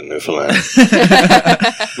back to Newfoundland.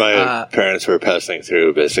 My parents were passing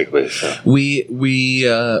through, basically. So. We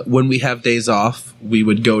when we have days off, we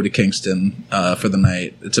would go to Kingston for the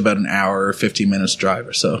night. It's about an hour, 15 minutes drive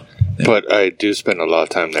or so. Yeah. But I do spend a lot of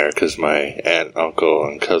time there because my aunt, uncle,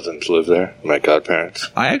 and cousins live there. My godparents.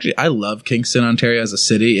 I love Kingston, Ontario as a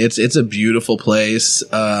city. It's a beautiful place.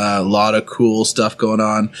 A lot of cool stuff going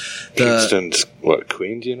on. Kingston's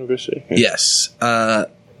Queen's University? Yeah. Yes.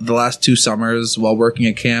 The last 2 summers while working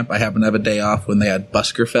at camp, I happened to have a day off when they had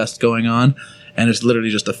Busker Fest going on. And it's literally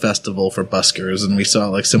just a festival for buskers. And we saw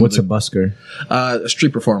like some What's a busker? A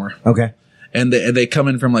street performer. Okay. And they come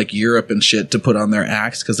in from like Europe and shit to put on their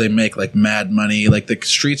acts because they make like mad money. Like the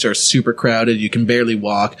streets are super crowded. You can barely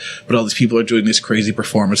walk, but all these people are doing these crazy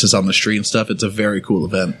performances on the street and stuff. It's a very cool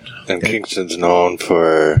event. And Kingston's known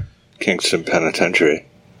for Kingston Penitentiary,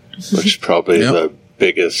 which is probably the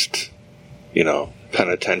biggest,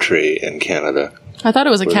 penitentiary in Canada. I thought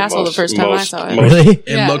it was a castle the first time I saw it. Really?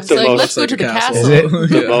 Yeah, It looked it's like, most let's go like to a the castle. Is it?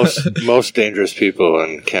 The most dangerous people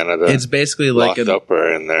in Canada. It's basically like locked up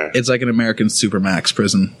are in there, it's like an American supermax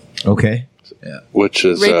prison. Okay. Yeah, which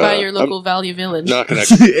is Right by your local Value Village. not going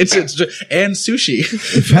to. it's and sushi.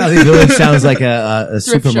 Valley Village sounds like a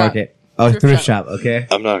Thrift supermarket. shop. Thrift shop. Okay.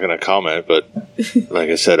 I'm not going to comment, but like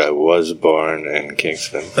I said, I was born in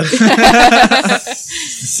Kingston.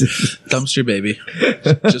 Dumpster baby.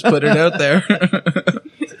 Just put it out there.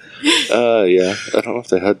 Yeah, I don't know if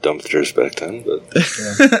they had dumpsters back then, but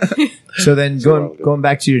So then going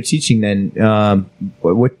back to your teaching, then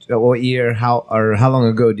what year, how long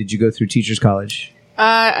ago did you go through Teachers College?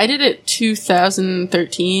 I did it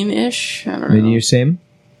 2013-ish. I don't know. The year same?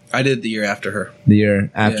 I did the year after her. The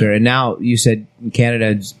year after. Yeah. And now you said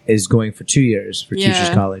Canada is going for 2 years for Teachers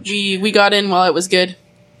College. We got in while it was good.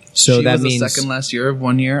 So She that was means the second last year of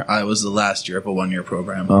 1 year. I was the last year of a 1 year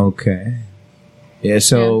program. Okay. Yeah,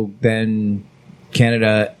 so then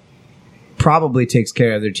Canada probably takes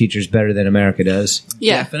care of their teachers better than America does.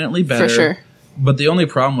 Yeah, Definitely better. for sure. But the only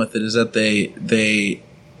problem with it is that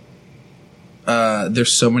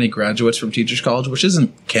there's so many graduates from Teachers College, which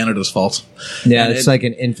isn't Canada's fault. Yeah, And it's like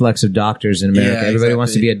an influx of doctors in America. Yeah, Everybody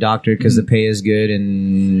wants to exactly. be a doctor because the pay is good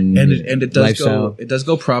and it does lifestyle.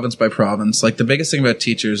 go province by province. Like the biggest thing about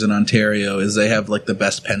teachers in Ontario is they have like the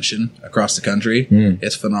best pension across the country.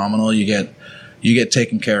 It's phenomenal. You get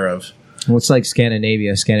taken care of. Well, it's like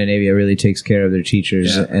Scandinavia. Scandinavia really takes care of their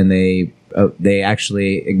teachers, Yeah. and they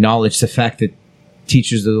actually acknowledge the fact that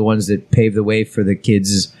teachers are the ones that pave the way for the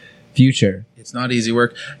kids' future. It's not easy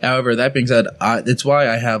work. However, that being said, it's why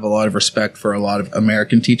I have a lot of respect for a lot of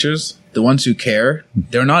American teachers. The ones who care,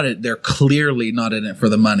 they're clearly not in it for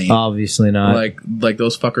the money. Obviously not. Like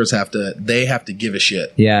those fuckers have to give a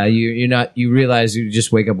shit. Yeah, you're not. You realize you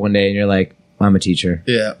just wake up one day and you're like, I'm a teacher.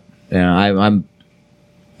 Yeah. Yeah,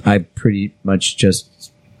 I pretty much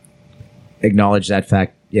just acknowledged that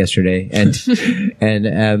fact yesterday, and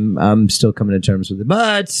I'm still coming to terms with it.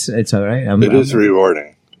 But it's all right. It is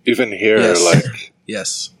rewarding. Even here, Yes. like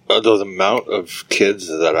Yes. the amount of kids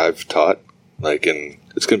that I've taught, like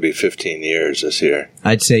it's going to be 15 years this year.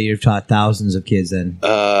 I'd say you've taught thousands of kids then.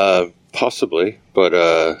 Possibly,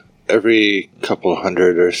 but every couple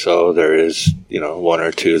hundred or so, there is, one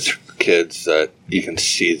or two kids that you can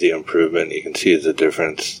see the improvement, you can see the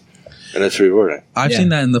difference, and it's rewarding. I've Yeah. seen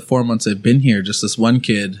that in the 4 months I've been here. Just this one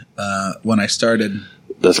kid, when I started,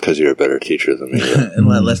 That's because you're a better teacher than me. though. and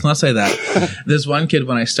let's not say that. This one kid,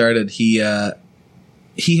 when I started, he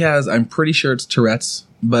has, I'm pretty sure it's Tourette's,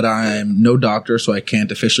 but I'm no doctor, so I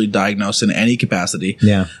can't officially diagnose in any capacity.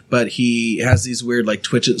 Yeah. But he has these weird like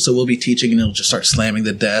twitches. So we'll be teaching and he'll just start slamming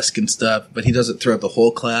the desk and stuff, but he does it throughout the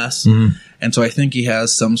whole class. And so I think he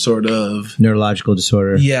has some sort of, Neurological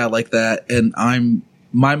disorder. yeah, like that. And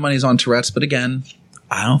my money's on Tourette's, but again,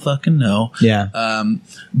 I don't fucking know. Yeah.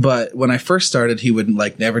 But when I first started, he would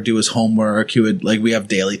like never do his homework. He would like, we have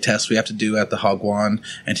daily tests we have to do at the Hagwon,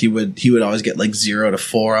 and he would always get like 0 to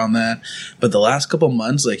 4 on that. But the last couple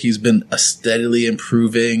months, like he's been steadily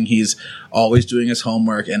improving. He's always doing his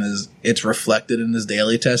homework, and it's reflected in his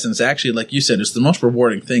daily test. And it's actually, like you said, it's the most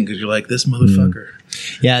rewarding thing because you're like, this motherfucker.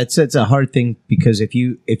 Yeah, it's a hard thing because if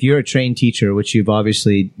you're a trained teacher, which you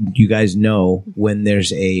guys know, when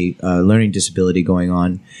there's a learning disability going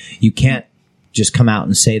on, you can't just come out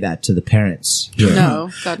and say that to the parents. No,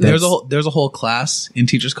 God, no. There's a whole class in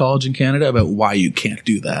Teachers College in Canada about why you can't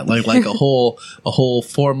do that. Like a whole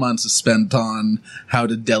 4 months is spent on how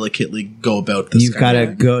to delicately go about this. You've got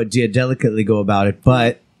to delicately go about it,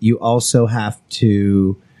 but you also have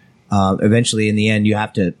to eventually, in the end, you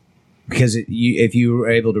have to, because if you are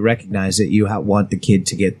able to recognize that you want the kid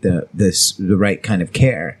to get the right kind of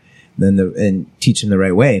care, and teach them the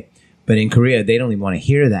right way. But in Korea, they don't even want to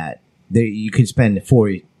hear that. You could spend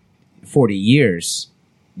 40 years,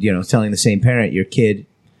 telling the same parent your kid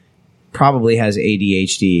probably has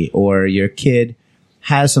ADHD, or your kid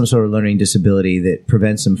has some sort of learning disability that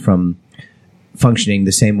prevents them from functioning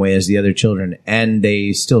the same way as the other children, and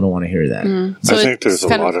they still don't want to hear that. So I think there's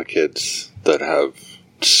it's a lot of kids that have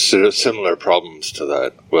similar problems to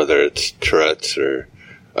that, whether it's Tourette's or,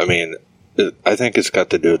 I think it's got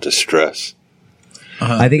to do with the stress.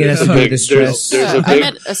 I think it has to do with the stress. There's a I big-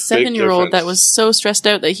 met a big 7-year-old that difference. was so stressed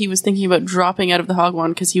out that he was thinking about dropping out of the Hagwon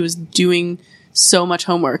because he was doing so much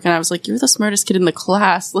homework. And I was like, you're the smartest kid in the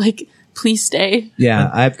class. Like, please stay. Yeah,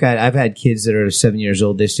 I've had kids that are 7 years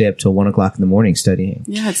old. They stay up till 1 o'clock in the morning studying.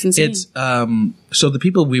 Yeah, it's insane. It's so the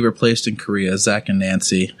people we replaced in Korea, Zach and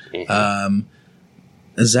Nancy.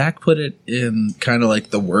 Zach put it in kind of like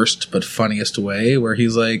the worst but funniest way, where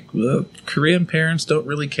he's like, well, Korean parents don't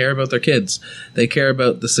really care about their kids. They care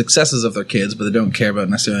about the successes of their kids, but they don't care about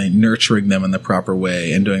necessarily nurturing them in the proper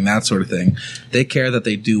way and doing that sort of thing. They care that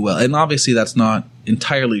they do well. And obviously that's not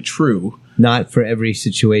entirely true. Not for every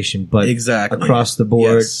situation, but Exactly. across the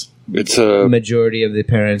board, Yes. It's the a majority of the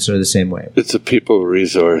parents are the same way. people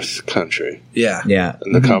resource country, Yeah. Yeah.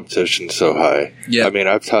 and the competition's so high. Yeah.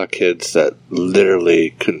 I've taught kids that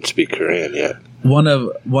literally couldn't speak Korean yet. One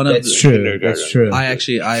of That's the, true. kindergarten. That's true.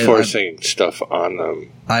 I Forcing stuff on them.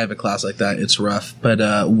 I have a class like that. It's rough.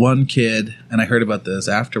 But one kid, and I heard about this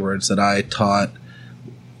afterwards, that I taught.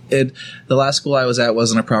 The last school I was at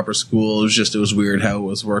wasn't a proper school. It was weird how it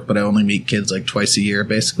was worked, but I only meet kids like twice a year,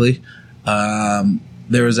 basically.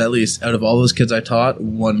 There was at least, out of all those kids I taught,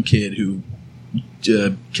 one kid who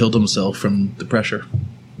killed himself from the pressure.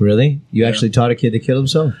 Really? You actually taught a kid to kill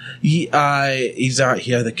himself? He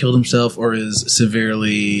either killed himself or is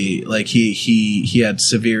severely like he had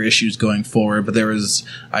severe issues going forward. But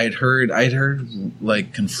I had heard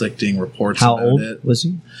like conflicting reports. How about old it. was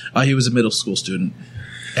he? He was a middle school student,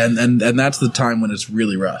 and that's the time when it's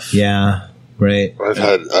really rough. Yeah, right.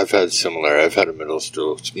 I've had similar. I've had a middle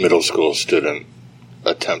school student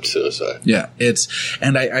attempt suicide. Yeah,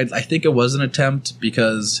 I think it was an attempt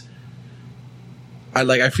because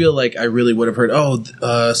I feel like I really would have heard,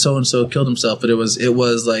 so and so killed himself, but it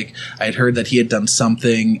was like I'd heard that he had done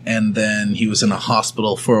something and then he was in a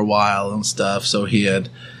hospital for a while and stuff. So he had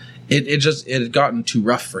it had gotten too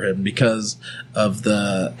rough for him because of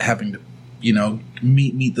the having to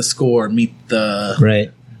meet the score, meet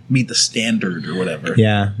the standard or whatever.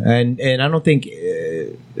 Yeah, and I don't think,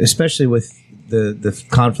 especially with the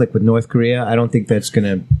conflict with North Korea, I don't think that's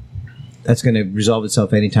gonna resolve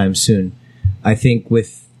itself anytime soon. I think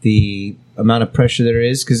with the amount of pressure there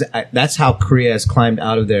is, because that's how Korea has climbed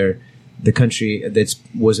out of the country that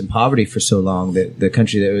was in poverty for so long, the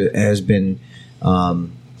country that has been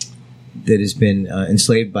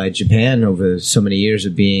enslaved by Japan over so many years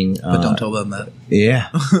of being. But don't tell them that. Yeah.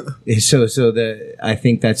 I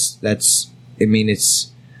think that's. I mean,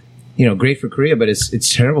 it's great for Korea, but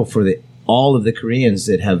it's terrible for all of the Koreans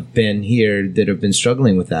that have been here that have been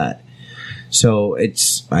struggling with that. So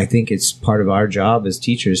I think it's part of our job as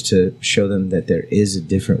teachers to show them that there is a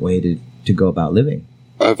different way to go about living.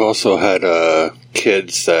 I've also had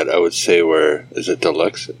kids that I would say is it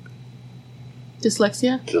dyslexic?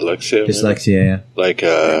 Dyslexia? Dyslexia, yeah. Like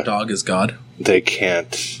Your dog is God. They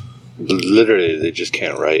can't. Literally, they just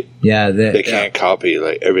can't write. Yeah, they can't copy.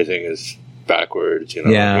 Like everything is backwards.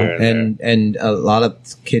 Yeah, and a lot of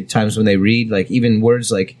times when they read, like even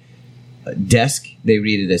words like desk, they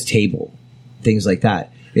read it as table. Things like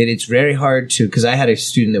that. It's very hard because I had a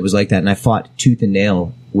student that was like that, and I fought tooth and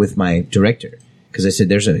nail with my director because I said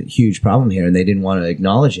there's a huge problem here, and they didn't want to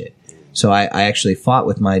acknowledge it. So I actually fought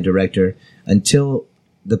with my director until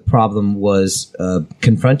the problem was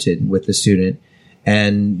confronted with the student,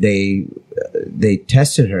 and they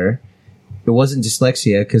tested her. It wasn't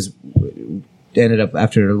dyslexia because ended up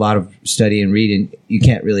after a lot of study and reading, you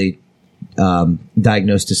can't really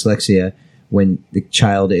diagnose dyslexia when the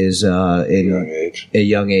child is in a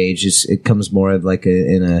young age. It comes more of like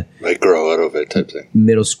they grow out of it type thing.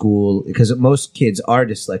 Middle school, because most kids are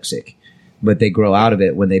dyslexic, but they grow out of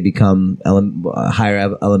it when they become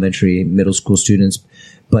higher elementary, middle school students.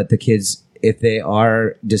 But the kids, if they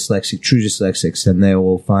are dyslexic, true dyslexics, then they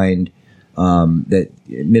will find that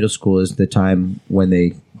middle school is the time when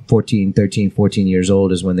they 13, 14 years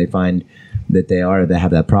old is when they find that they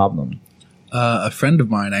have that problem. A friend of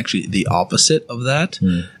mine, actually, the opposite of that.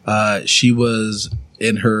 She was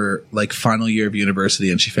in her final year of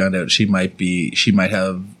university, and she found out she might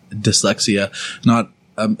have dyslexia. Not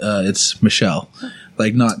it's Michelle,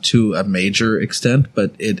 not to a major extent,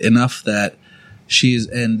 but enough that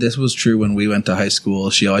and this was true when we went to high school.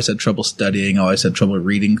 She always had trouble studying, always had trouble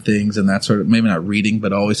reading things, and that sort of, maybe not reading,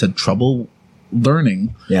 but always had trouble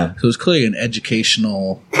learning. Yeah, so it was clearly an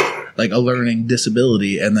educational. A learning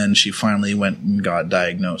disability, and then she finally went and got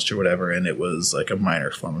diagnosed or whatever, and it was a minor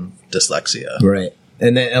form of dyslexia. Right.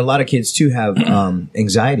 And then a lot of kids too have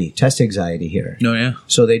test anxiety here. Oh, yeah.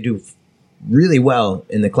 So they do really well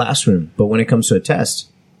in the classroom, but when it comes to a test,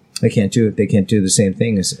 they can't do the same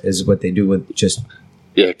thing as what they do with just...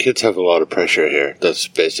 Yeah, kids have a lot of pressure here. That's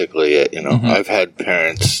basically it, Mm-hmm. I've had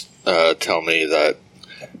parents tell me that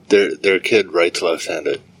their kid writes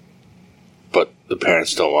left-handed. But the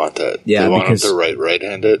parents don't want that. Yeah, they want them to write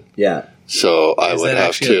right-handed. Yeah. So I would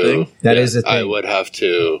have to. That is a thing. I would have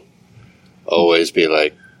to always be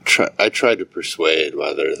like, I try to persuade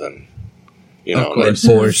rather than, force.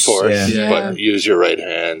 Yeah. But use your right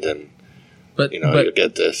hand, and you'll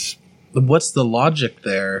get this. What's the logic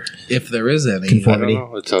there, if there is any? Conformity. I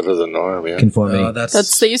don't know. It's out of the norm. Yeah. Conformity.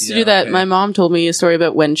 They used to do that. Okay. My mom told me a story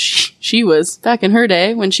about when she was back in her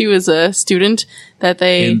day when she was a student that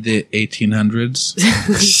they in the 1800s.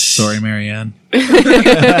 Sorry, Marianne. I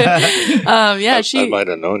might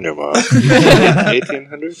have known your mom.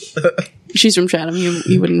 1800s. She's from Chatham.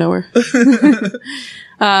 You wouldn't know her.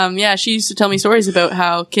 She used to tell me stories about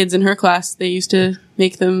how kids in her class they used to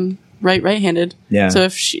make them right-handed. Yeah. So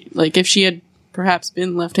if she had perhaps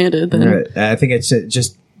been left-handed, then right. I think it's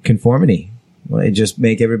just conformity. Well, it just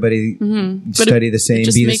make everybody study the same,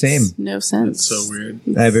 be the same. No sense. It's so weird.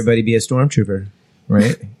 Everybody be a stormtrooper,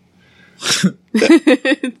 right?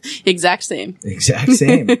 Exact same. Exact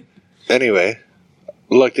same. Anyway,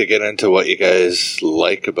 We'd like to get into what you guys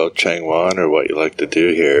like about Changwon or what you like to do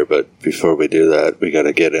here, but before we do that, we got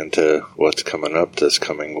to get into what's coming up this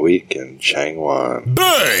coming week in Changwon.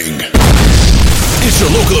 Bang! It's your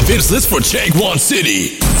local events list for Changwon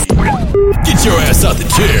City. Get your ass out the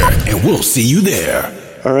chair, and we'll see you there.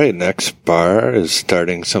 All right, next bar is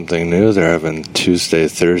starting something new. They're having Tuesday,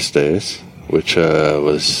 Thursdays, which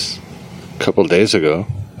was a couple days ago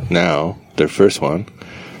now, their first one.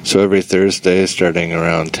 So every Thursday, starting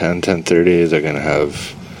around 10:30, they're going to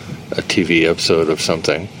have a TV episode of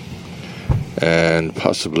something. And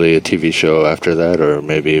possibly a TV show after that, or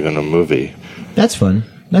maybe even a movie. That's fun.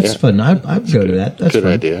 That's fun. I'd go to that. That's good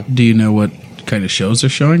fun. idea. Do you know what kind of shows they're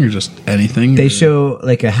showing, or just anything? They show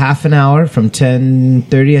like a half an hour from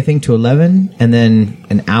 10:30, I think, to 11, and then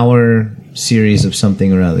an hour series of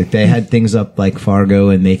something or other. Like they had things up like Fargo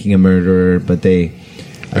and Making a Murderer, but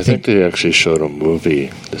I think they actually showed a movie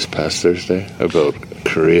this past Thursday about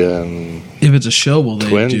Korea and if it's a show, will they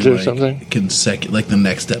Twins do or like something? like the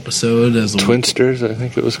next episode as a Twinsters, I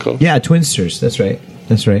think it was called. Yeah, Twinsters. That's right.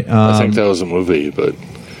 That's right. I think that was a movie, but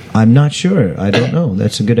I'm not sure. I don't know.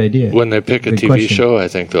 That's a good idea. when they pick a Good TV question. show, I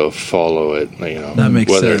think they'll follow it. That makes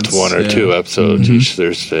whether sense, it's one or yeah. two episodes each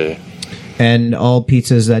Thursday. And all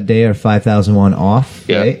pizzas that day are 5,000 won off,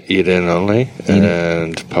 Yeah, right? eat in only,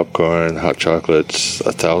 and popcorn, hot chocolates,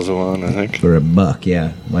 1,000 won, I think. For $1,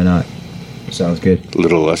 yeah. Why not? Sounds good. A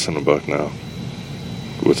little less than $1 now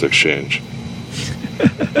with exchange.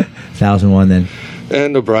 1,000 won then.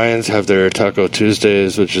 And O'Brien's have their Taco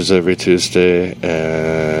Tuesdays, which is every Tuesday,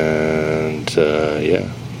 and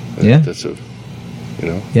Yeah. that's a,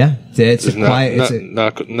 Yeah. It's a there's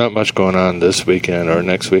quiet. not much going on this weekend or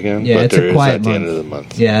next weekend, Yeah, but it's there a is quiet at the end month. of the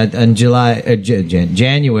month. Yeah, and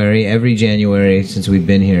January, every January since we've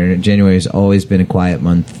been here, January has always been a quiet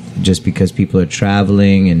month just because people are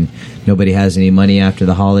traveling and nobody has any money after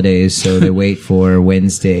the holidays, so they wait for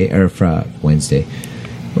Wednesday.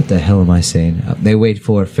 What the hell am I saying? They wait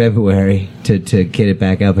for February to get it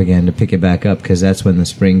back up again, to pick it back up, because that's when the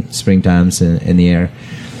springtime's in the air.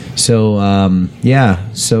 So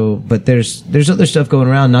but there's other stuff going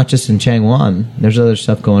around, not just in Changwon. There's other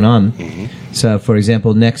stuff going on. Mm-hmm. So, for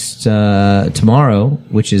example, next tomorrow,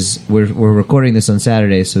 which is we're recording this on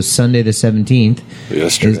Saturday, so Sunday the 17th,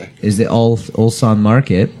 Yesterday is the Ulsan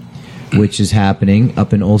Market, which is happening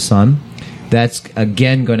up in Ulsan. That's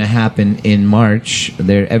again going to happen in March.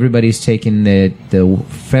 Everybody's taking the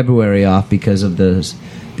February off because of the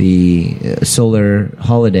solar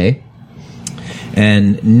holiday.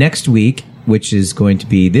 And next week, which is going to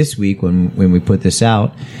be this week when we put this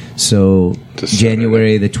out, so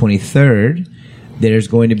January the 23rd, there's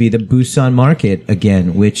going to be the Busan Market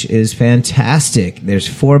again, which is fantastic. There's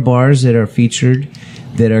 4 bars that are featured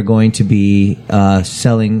that are going to be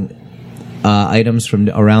selling items from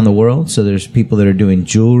around the world. So there's people that are doing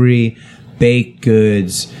jewelry, baked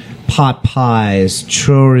goods, pot pies,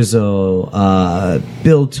 chorizo,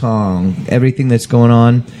 biltong, everything that's going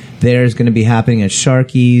on there is going to be happening at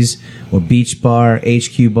Sharky's or Beach Bar,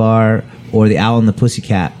 HQ Bar, or the Owl and the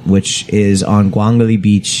Pussycat, which is on Gwangali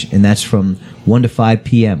Beach, and that's from 1 to 5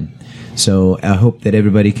 p.m. So I hope that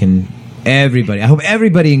everybody in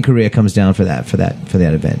Korea comes down for that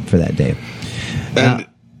event, for that day. And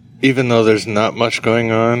even though there's not much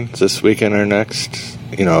going on this weekend or next,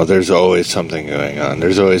 there's always something going on.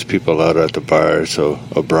 There's always people out at the bar. So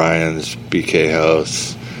O'Brien's, BK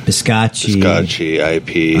House, Biscacci,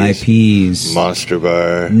 IPs, Monster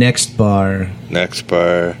Bar, Next Bar.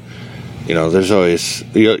 There's always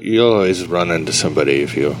you'll always run into somebody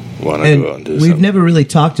if you want to go and do something. We've never really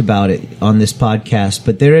talked about it on this podcast,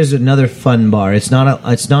 but there is another fun bar. It's not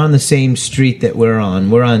on the same street that we're on.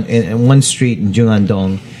 We're on in one street in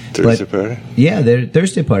Jungandong. Thursday party? Yeah,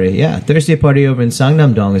 Thursday party. Yeah, Thursday party over in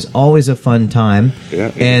Sangnam-dong is always a fun time.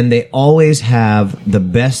 Yeah. And they always have the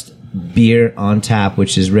best beer on tap,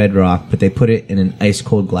 which is Red Rock, but they put it in an ice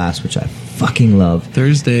cold glass, which I fucking love.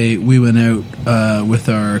 Thursday, we went out with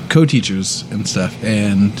our co-teachers and stuff,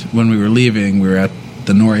 and when we were leaving, we were at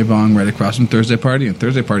the Noribong right across from Thursday party, and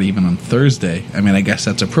Thursday party even on Thursday. I mean, I guess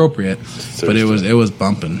that's appropriate, but it was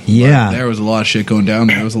bumping. Yeah, like, there was a lot of shit going down.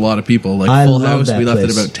 There was a lot of people. Like I full love house. that We left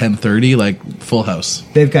place. at about 10:30. Like full house.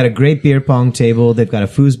 They've got a great beer pong table. They've got a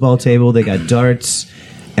foosball table. They got darts.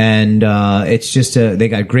 And it's just they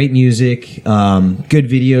got great music, good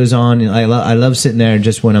videos on. And I love sitting there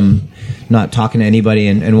just when I'm not talking to anybody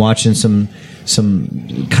and watching some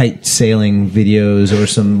kite sailing videos or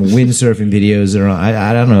some windsurfing videos. Or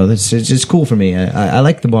I don't know. It's just cool for me. I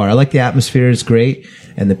like the bar. I like the atmosphere. It's great,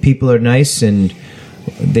 and the people are nice, and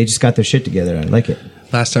they just got their shit together. I like it.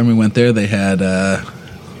 Last time we went there, they had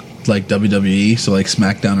like WWE, so like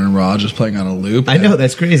SmackDown and Raw just playing on a loop. I know,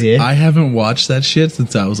 that's crazy, eh? I haven't watched that shit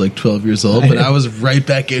since I was like 12 years old, but I was right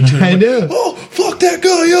back into it. I know. Oh, fuck that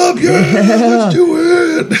guy up, let's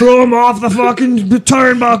do it. Throw him off the fucking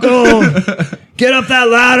turnbuckle. Get up that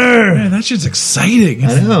ladder. Man, that shit's exciting.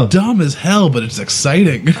 It's I know. dumb as hell, but it's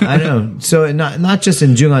exciting. I know. So not just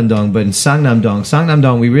in Jungan-dong, but in Sangnam-dong.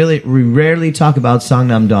 Sangnam-dong, we rarely talk about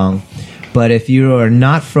Sangnam-dong. But if you are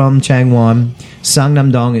not from Changwon,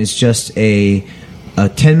 Sangnam-dong is just a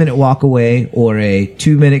 10-minute walk away or a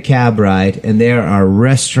 2-minute cab ride, and there are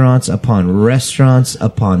restaurants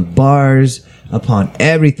upon bars, upon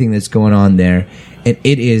everything that's going on there. And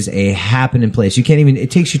it is a happening place. You can't even,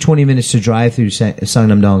 it takes you 20 minutes to drive through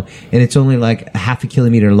Sangnam-dong, and it's only like half a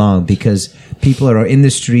kilometer long because people are in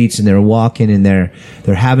the streets and they're walking and they're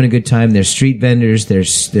having a good time. There's street vendors,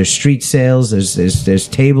 there's street sales, there's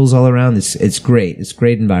tables all around. It's great. It's a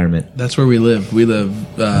great environment. That's where we live. We live,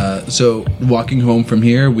 so walking home from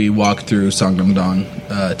here, we walk through Sangnam-dong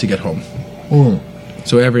to get home.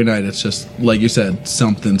 So every night it's just, like you said,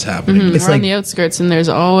 something's happening. We're on the outskirts and there's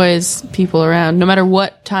always people around, no matter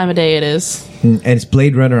what time of day it is. And it's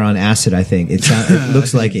Blade Runner on acid, I think. It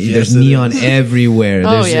looks like it. Yes, There's neon everywhere.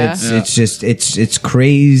 Oh, yeah. It's just, it's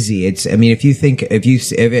crazy. I mean, if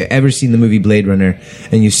you've ever seen the movie Blade Runner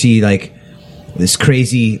and you see like this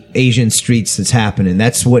crazy Asian streets that's happening,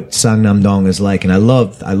 that's what Sangnam-dong is like. And I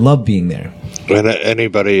love being there. And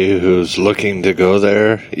anybody who's looking to go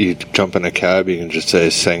there, you jump in a cab, you can just say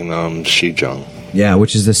Sangnam Shijong. Yeah,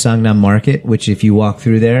 which is the Sangnam Market, which if you walk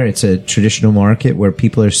through there, it's a traditional market where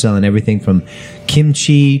people are selling everything from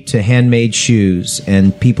kimchi to handmade shoes.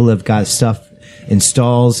 And people have got stuff in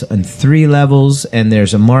stalls on 3 levels. And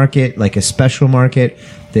there's a market, like a special market,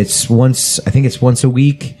 that's once a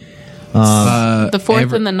week. The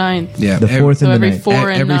 4th and the 9th. Yeah, The 4th and the every 9th. 4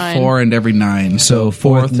 and every 9. 4 and every 9. So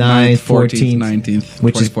 4th, 9th, 14th, 19th,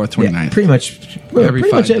 which is 24th, 29th. yeah, pretty much Every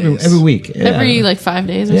 5 days. every week. Yeah. Every like 5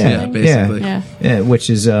 days or Yeah, something. basically. Yeah. which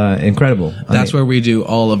is incredible. That's where we do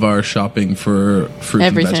all of our shopping for fruit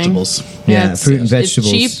Everything. and vegetables. Yeah, it's, fruit and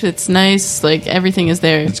vegetables. It's cheap, it's nice, like everything is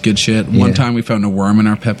there. It's good shit. Yeah. One time we found a worm in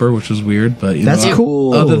our pepper, which was weird, but That's know,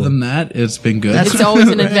 cool. Other than that, it's been good. It's always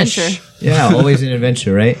an adventure. Yeah, always an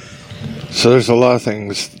adventure, right? So there's a lot of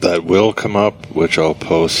things that will come up, which I'll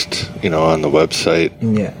post, on the website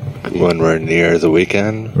Yeah. when we're near the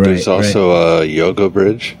weekend. Right, There's also a yoga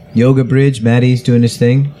bridge, Yoga Bridge, Maddie's doing his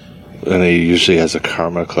thing. and he usually has a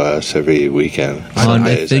karma class every weekend. I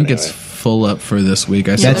Sundays think it's anyway. full up for this week.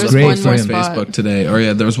 I saw That's there's great one for more him. spot. Facebook today. Or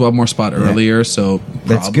yeah, there was one more spot earlier, so probably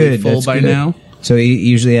That's good. full That's by good. now. So he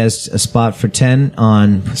usually has a spot for 10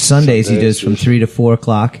 on Sundays. He does from 3 to 4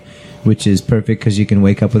 o'clock, which is perfect because you can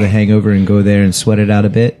wake up with a hangover and go there and sweat it out a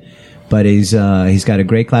bit. But he's got a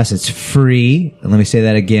great class. It's free. And let me say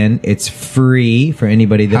that again. It's free for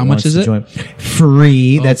anybody that How much wants is to it? join.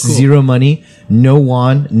 Free. Oh, That's cool. zero money. No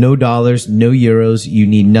won, no dollars, no euros. You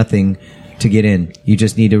need nothing to get in. You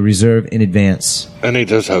just need to reserve in advance. And he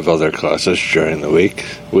does have other classes during the week,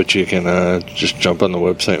 which you can just jump on the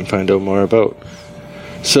website and find out more about.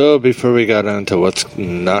 So before we got into what's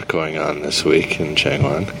not going on this week in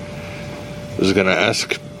Changwon, I was going to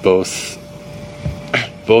ask both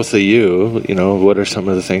of you, what are some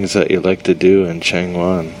of the things that you like to do in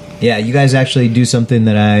Changwon Yeah, you guys actually do something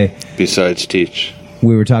that besides teach?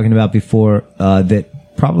 we were talking about before that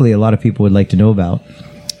probably a lot of people would like to know about.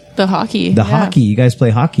 The hockey. The hockey. You guys play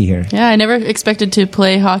hockey here. Yeah, I never expected to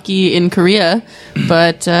play hockey in Korea,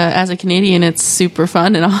 but as a Canadian, it's super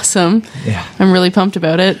fun and awesome. Yeah. I'm really pumped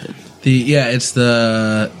about it. It's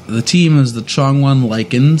the team is the Chongwon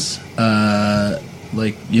Lycans.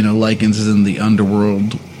 Lycans is in the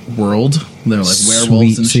underworld world. They're like werewolves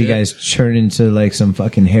Sweet. and So shit. you guys turn into like some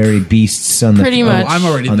fucking hairy beasts on the Pretty much. I'm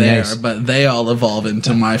already on the there, ice. but they all evolve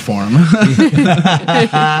into my form.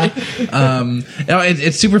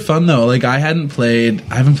 It's super fun though. Like I haven't played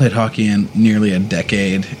hockey in nearly a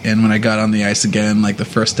decade, and when I got on the ice again, like the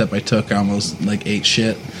first step I took, I almost like ate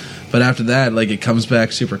shit. But after that, like it comes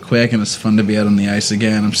back super quick, and it's fun to be out on the ice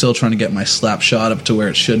again. I'm still trying to get my slap shot up to where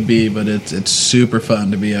it should be, but it's super fun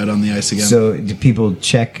to be out on the ice again. So do people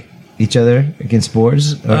check each other against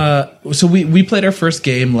boards? Or- So we played our first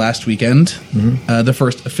game last weekend, the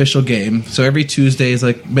first official game. So every Tuesday is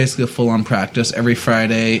like basically a full-on practice. Every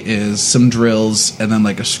Friday is some drills and then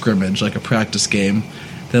like a scrimmage, like a practice game.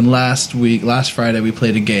 Then last Friday we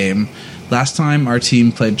played a game. Last time our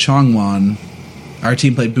team played Chongwon. Our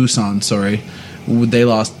team played Busan, sorry. They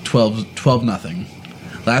lost 12-0.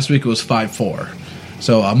 Last week it was 5-4.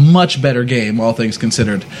 So a much better game, all things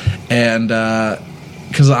considered. And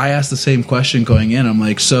because I asked the same question going in, I'm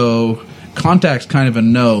like, so contact's kind of a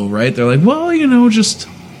no, right? They're like, well, just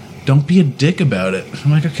don't be a dick about it.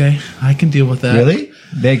 I'm like, okay, I can deal with that. Really?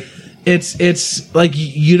 It's like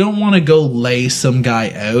you don't want to go lay some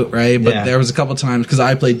guy out, right? But Yeah. there was a couple times because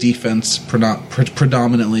I played defense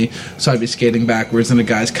predominantly, so I'd be skating backwards and a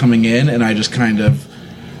guy's coming in, and I just kind of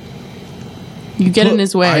You get in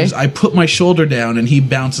his way. I put my shoulder down and he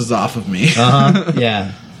bounces off of me.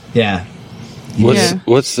 Yeah. Yeah.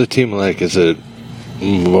 What's the team like? Is it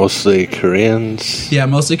mostly Koreans? Yeah,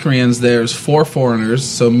 mostly Koreans. There's 4 foreigners,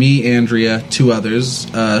 so me, Andrea, 2 others.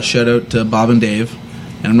 Shout out to Bob and Dave.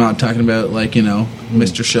 And I'm not talking about, like,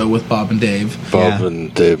 Mr. Show with Bob and Dave. Bob Yeah.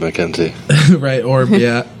 and Dave McKenzie. Right, or,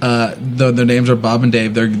 their names are Bob and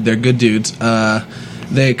Dave. They're good dudes.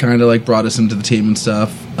 They kind of, like, brought us into the team and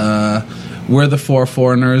stuff. We're the 4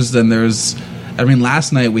 foreigners. Then there's...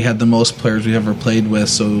 last night we had the most players we ever played with.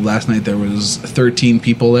 So last night there was 13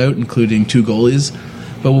 people out, including 2 goalies.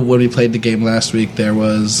 But when we played the game last week, there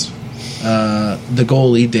was the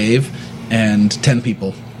goalie, Dave, and 10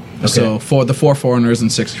 people. Okay. So for the 4 foreigners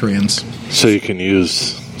and 6 Koreans. So you can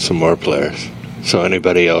use some more players. So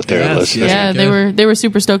anybody out there Yes, listening, yeah, good. they were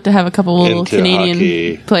super stoked to have a couple Into Canadian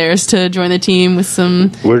hockey. players to join the team with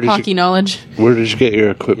some Where did hockey knowledge. where did you get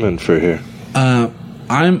your equipment for here?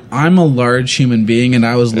 I'm a large human being, and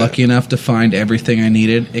I was lucky enough to find everything I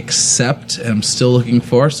needed, except I'm still looking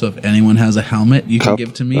for. So if anyone has a helmet you can Cup?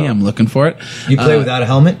 give to me, Oh. I'm looking for it. You play without a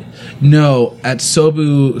helmet? No, at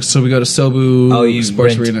Sobu. So we go to Sobu Oh, you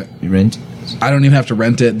Sports rent. Arena. You rent? I don't even have to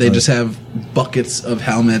rent it. They just have buckets of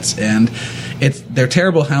helmets, and they're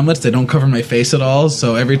terrible helmets. They don't cover my face at all.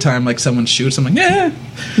 So every time like someone shoots, I'm like,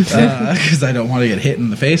 because I don't want to get hit in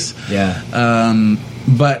the face. Yeah.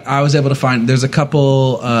 But I was able to find. There's a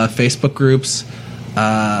couple Facebook groups.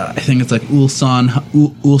 I think it's like Ulsan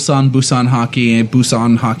Busan Hockey,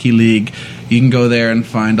 Busan Hockey League. You can go there and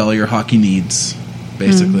find all your hockey needs.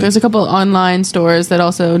 Basically, There's a couple online stores that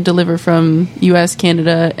also deliver from US,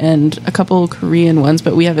 Canada, and a couple Korean ones,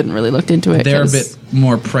 but we haven't really looked into it. they're a 'cause- bit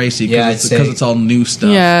more pricey Yeah, I'd because say- it's all new stuff.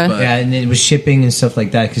 Yeah. but, Yeah, and it was shipping and stuff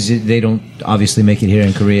like that because they don't obviously make it here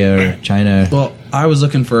in Korea or China. Well, I was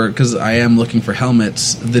looking for, because I am looking for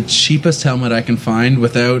helmets, the cheapest helmet I can find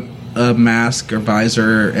without a mask or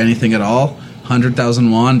visor or anything at all, 100,000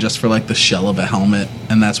 won just for like the shell of a helmet,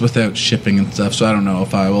 and that's without shipping and stuff. So I don't know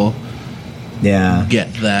if I will Yeah.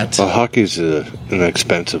 get that. Well, hockey's an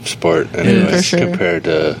expensive sport anyway for sure. compared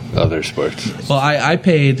to other sports. Well, I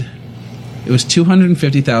paid, it was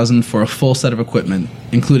 250,000 for a full set of equipment,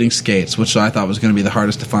 including skates, which I thought was going to be the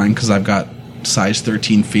hardest to find because I've got size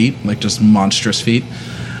 13 feet, like just monstrous feet.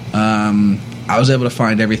 I was able to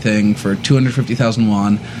find everything for 250,000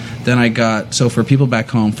 won. Then I got, so for people back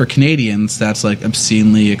home, for Canadians, that's like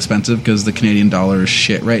obscenely expensive because the Canadian dollar is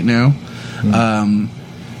shit right now.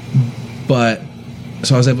 But,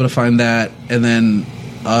 so I was able to find that, and then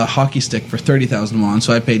a hockey stick for 30,000 won.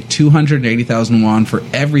 So I paid 280,000 won for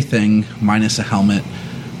everything minus a helmet,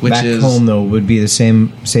 which Back is home though would be the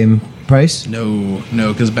same price. no,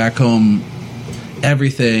 because back home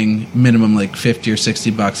everything minimum like 50 or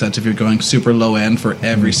 60 bucks. That's if you're going super low end for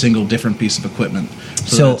every single different piece of equipment.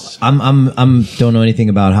 So that's I'm don't know anything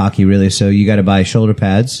about hockey really. So you got to buy shoulder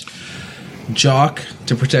pads, jock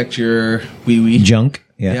to protect your wee wee. junk.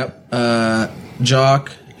 Yeah. Yep.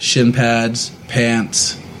 Jock, shin pads,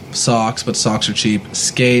 pants, socks, but socks are cheap.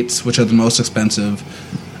 Skates, which are the most expensive.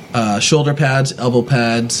 Shoulder pads, elbow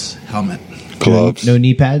pads, helmet. Gloves. No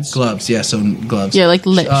knee pads. Gloves, yeah, so gloves. Yeah, like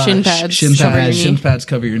shin pads. Shin cover your pads, knee. shin pads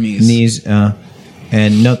cover your knees. Knees.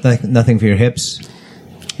 And nothing for your hips.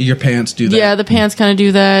 Your pants do that. Yeah, the pants kind of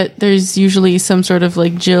do that. There's usually some sort of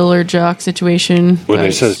like Jill or jock situation. When he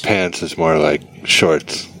but- says pants, it's more like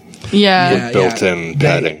shorts. yeah, built-in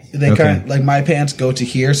padding. They Okay. kind of, like my pants go to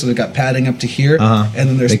here, so they got padding up to here, Uh-huh. and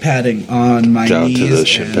then there's They- padding on my Down to knees. the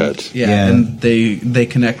shin and- pads. Yeah, Yeah. and they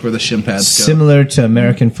connect where the shin pads go. Similar to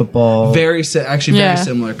American football. Very actually Yeah. very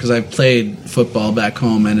similar because I played football back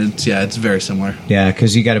home, and it's very similar. Yeah,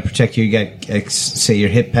 because you got to protect you got say your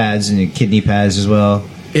hip pads and your kidney pads as well.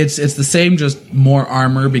 It's the same, just more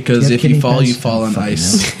armor because Yeah, if you kidney fall, pads? you fall on Fucking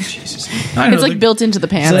ice. hell. Jesus. I know, It's like built into the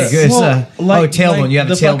pants. like good. Tailbone. You have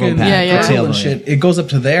a the tailbone fucking pad. Yeah, yeah. girdle and Tailbone, shit. It goes up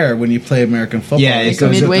to there when you play American football. Yeah, it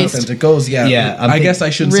goes Mid-waist. up. It goes, yeah. Yeah, I'm I guess think- I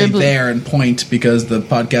shouldn't Rib- say there and point because the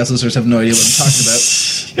podcast listeners have no idea what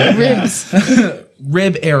I'm talking about. Ribs.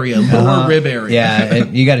 Rib area, lower rib area. Yeah,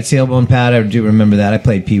 and you got a tailbone pad. I do remember that. I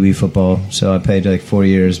played Pee Wee football, so I played like 4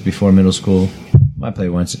 years before middle school. I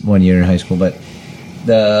played 1 year in high school, but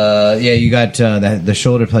You got the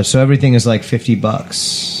shoulder pledge. So everything is like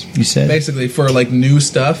 $50. You said Basically, for like new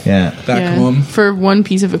stuff, back home. For one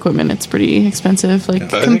piece of equipment, it's pretty expensive. Like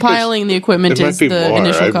compiling the equipment is the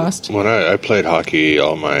initial cost. When I played hockey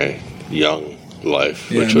all my young life,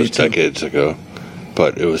 which was decades ago,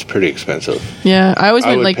 but it was pretty expensive. Yeah, I always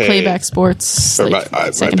went like playback sports. My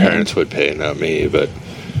parents would pay, not me, but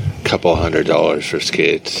a couple $100 for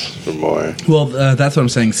skates or more. Well, that's what I'm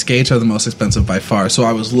saying. Skates are the most expensive by far. So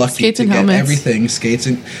I was lucky to get everything. Skates.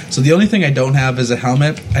 So the only thing I don't have is a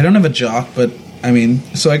helmet. I don't have a jock, but I mean,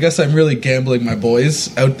 so I guess I'm really gambling my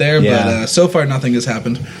boys out there. But so far, nothing has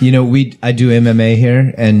happened. You know, I do MMA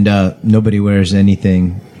here, and nobody wears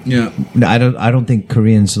anything. Yeah, I don't think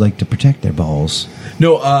Koreans like to protect their balls.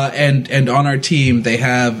 No, and on our team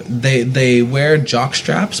they wear jock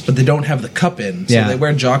straps, but they don't have the cup in. So they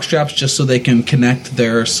wear jock straps just so they can connect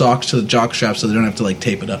their socks to the jock strap, so they don't have to like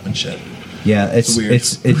tape it up and shit. Yeah, it's weird.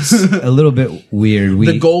 It's a little bit weird.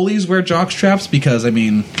 The goalies wear jock straps because, I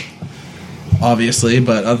mean, obviously,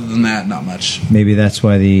 but other than that, not much. Maybe that's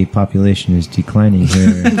why the population is declining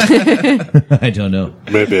here. I don't know.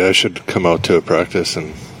 Maybe I should come out to a practice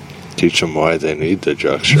and teach them why they need the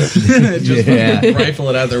jock strap. Just rifle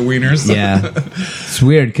it at their wieners. Yeah, it's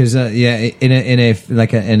weird because in a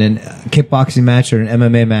kickboxing match or an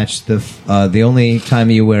MMA match, the only time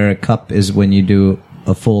you wear a cup is when you do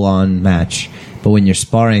a full on match. But when you're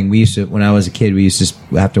sparring, when I was a kid, we used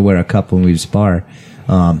to have to wear a cup when we would spar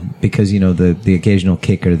because the occasional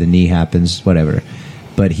kick or the knee happens, whatever.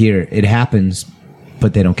 But here it happens,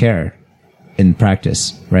 but they don't care in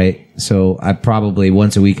practice, right? So I probably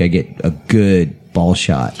once a week I get a good ball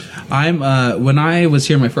shot. When I was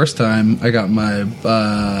here my first time, I got my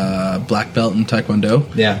black belt in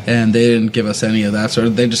Taekwondo. Yeah, and they didn't give us any of that sort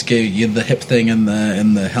of. They just gave you the hip thing and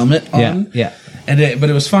the helmet on. Yeah. But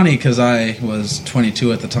it was funny because I was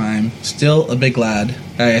 22 at the time, still a big lad.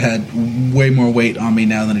 I had way more weight on me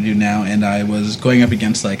now than I do now, and I was going up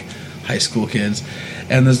against like high school kids.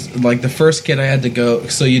 And there's like the first kid I had to go.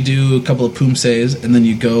 So you do a couple of poomsays, and then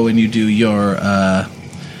you go and you do your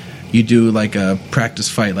you do like a practice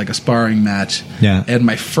fight, like a sparring match. Yeah. And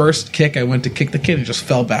my first kick, I went to kick the kid, he just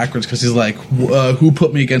fell backwards because he's like, "Who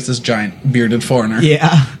put me against this giant bearded foreigner?"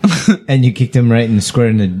 Yeah. And you kicked him right in the square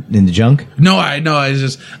in the junk. No, I know.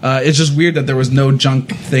 It's just weird that there was no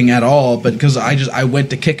junk thing at all. But because I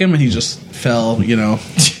went to kick him and he just fell,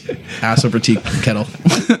 ass over tea kettle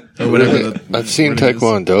or whatever. I've seen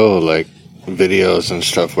Taekwondo like videos and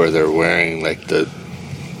stuff where they're wearing like the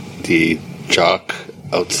jock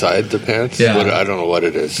outside the pants. Yeah. I don't know what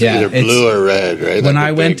it is. Yeah, either blue or red, right? When like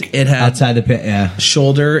I went, it had outside the pit,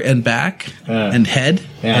 shoulder and back and head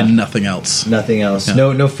and nothing else. Nothing else.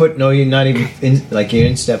 Yeah. No foot. No, you're not even you're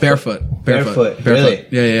in step. Barefoot. Really?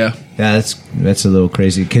 Yeah. Yeah, that's a little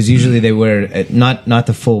crazy because usually they wear not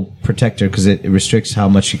the full protector because it restricts how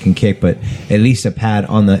much you can kick, but at least a pad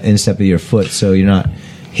on the instep of your foot so you're not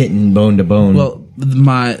hitting bone to bone. Well,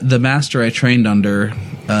 the master I trained under,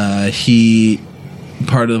 he.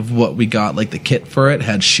 Part of what we got, like the kit for it,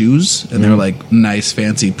 had shoes, and they were like nice,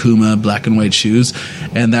 fancy Puma black and white shoes,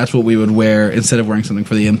 and that's what we would wear instead of wearing something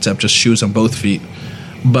for the instep, just shoes on both feet.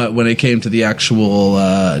 But when it came to the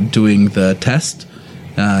actual doing the test,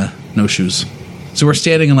 no shoes. So we're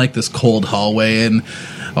standing in like this cold hallway, and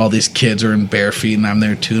all these kids are in bare feet, and I'm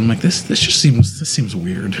there too. I'm like, this seems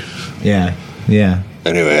weird. Yeah.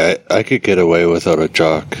 Anyway, I could get away without a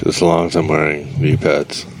jock as long as I'm wearing knee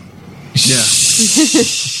pads. Yeah.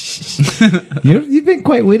 You've been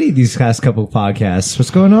quite witty these past couple of podcasts.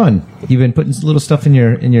 What's going on? You've been putting little stuff in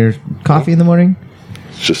your coffee in the morning?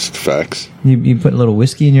 Just facts. You put a little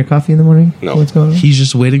whiskey in your coffee in the morning? No. What's going on? He's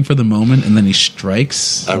just waiting for the moment, and then he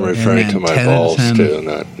strikes. I'm referring to my balls too,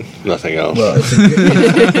 nothing else. Well,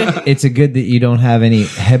 it's a good that you don't have any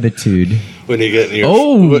habitude. When you get in your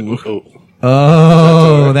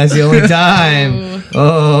Oh, that's the only time.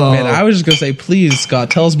 Oh, man, I was just gonna say, please, Scott,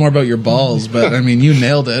 tell us more about your balls. But I mean, you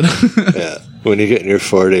nailed it. Yeah, when you get in your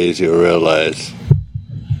 40s, you'll realize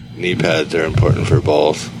knee pads are important for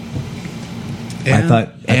balls. I thought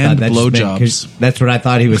and that blowjobs. That's what I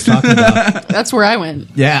thought he was talking about. That's where I went.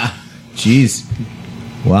 Yeah. Jeez.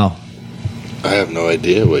 Wow. I have no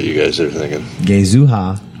idea what you guys are thinking.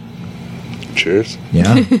 Gezuha. Cheers.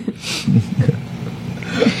 Yeah.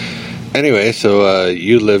 Anyway, so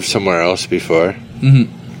you lived somewhere else before.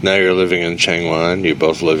 Mm-hmm. Now you're living in Changwon. You're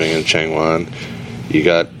both living in Changwon. You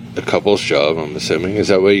got a couple's job, I'm assuming. Is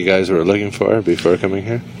that what you guys were looking for before coming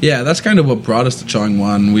here? Yeah, that's kind of what brought us to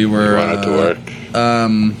Changwon. We wanted to work.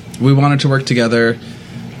 We wanted to work together.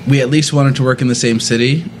 we at least wanted to work in the same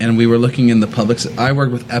city, and we were looking in the public. I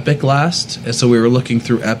worked with Epic last, and so we were looking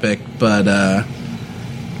through Epic, but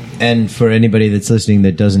And for anybody that's listening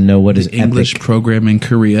that doesn't know what is English Epic, program in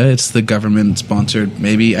Korea, it's the government sponsored,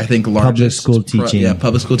 maybe I think largest Public school teaching.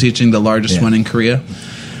 public school teaching, the largest one in Korea.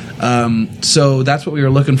 So that's what we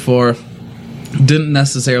were looking for. Didn't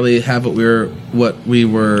necessarily have what we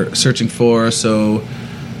were searching for, so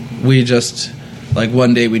we just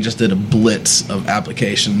one day we just did a blitz of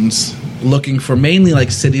applications looking for mainly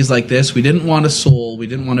cities like this. We didn't want a Seoul, we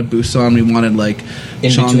didn't want a Busan, we wanted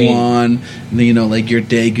Chongwon, your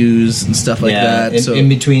Daegus and stuff like that. So in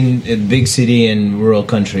between a big city and rural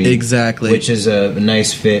country, exactly, which is a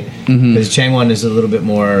nice fit because Changwon is a little bit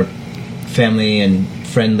more family and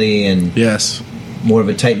friendly and more of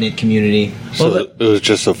a tight knit community. So it was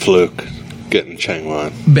just a fluke getting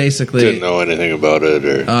Changwon. Basically, didn't know anything about it,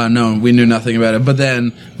 or no, we knew nothing about it. But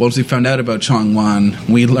then once we found out about Chongwon,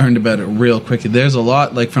 we learned about it real quickly. There's a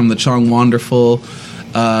lot from the Chongwonderful,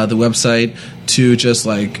 the website, to just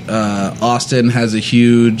Austin has a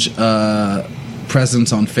huge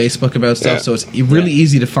presence on Facebook about stuff. So it's really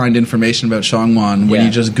easy to find information about Chongwon when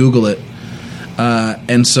you just Google it.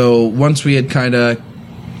 And so once we had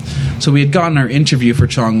So we had gotten our interview for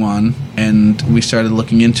Chongwon, and we started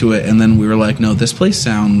looking into it, and then we were like, no, this place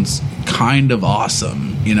sounds kind of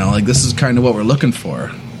awesome. This is kind of what we're looking for.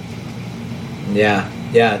 Yeah.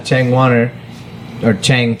 Changwon or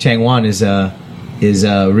Changwon is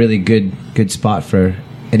a really good spot for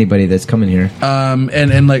anybody that's coming here.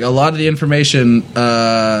 And a lot of the information,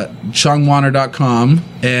 chongwoner.com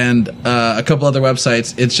and a couple other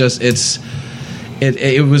websites,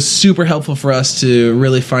 it was super helpful for us to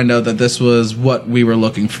really find out that this was what we were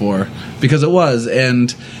looking for, because it was.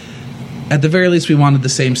 And at the very least, we wanted the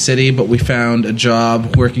same city, but we found a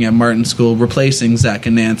job working at Martin School, replacing Zach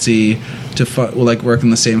and Nancy to work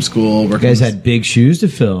in the same school. You guys had big shoes to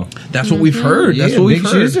fill. That's what we've heard. That's what we've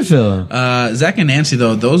heard. Big shoes to fill. Zach and Nancy,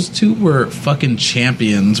 though, those two were fucking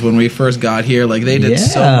champions when we first got here. They did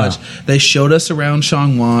so much. They showed us around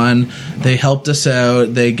Chongwon. They helped us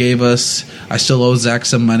out. They gave us... I still owe Zach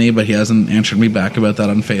some money, but he hasn't answered me back about that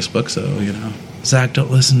on Facebook, so, Zach, don't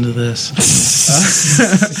listen to this.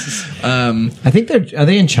 I think are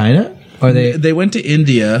they in China? Or they went to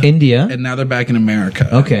India, and now they're back in America.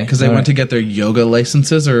 Okay, because they went to get their yoga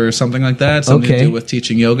licenses or something like that. Something to do with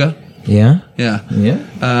teaching yoga. Yeah.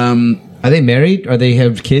 Are they married? Or they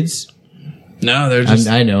have kids? No, they're just.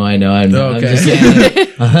 I know. Okay. I'm just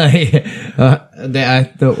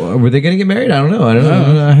were they going to get married? I don't know.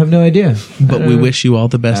 I have no idea. But we wish you all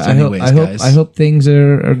the best, guys. I hope things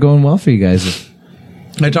are going well for you guys.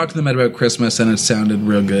 I talked to them about Christmas, and it sounded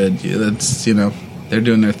real good. That's they're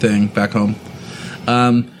doing their thing back home.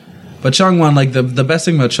 But Chongwon, the best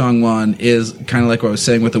thing about Chongwon is kind of like what I was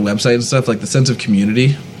saying with the website and stuff. The sense of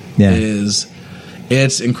community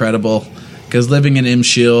it's incredible. Because living in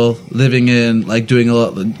Imshil, living in doing a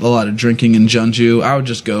lot of drinking in Jeonju, I would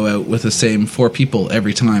just go out with the same 4 people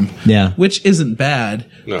every time. Yeah, which isn't bad,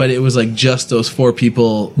 but it was just those 4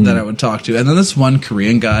 people that I would talk to, and then this one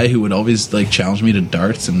Korean guy who would always challenge me to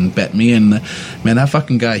darts and bet me, and man, that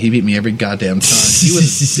fucking guy, he beat me every goddamn time. He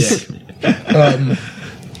was a dick.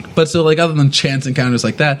 But so other than chance encounters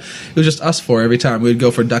like that, it was just us 4 every time. We would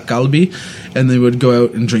go for dak galbi, and then we would go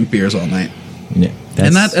out and drink beers all night. Yeah,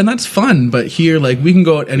 that's fun, but here we can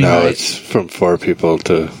go out any night. Now it's from 4 people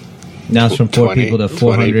to now it's from 4 people to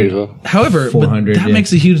 400 people. However, 400, that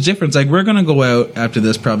makes a huge difference. We're gonna go out after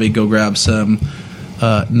this, probably go grab some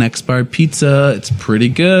Next Bar pizza. It's pretty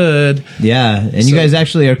good. Yeah, and you guys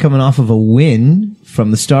actually are coming off of a win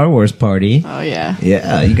from the Star Wars party. Oh yeah,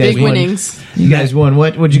 you guys big winnings. You guys won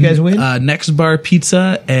what? What'd you guys win? Next Bar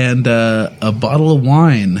pizza and a bottle of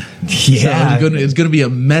wine. Yeah, so it's gonna be a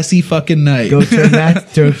messy fucking night. Go turn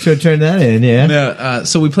that turn that in. Yeah. No,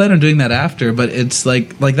 so we plan on doing that after, but it's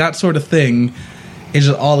like that sort of thing. It's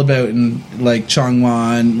just all about in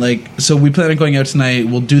Chongwon. So we plan on going out tonight.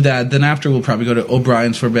 We'll do that. Then after, we'll probably go to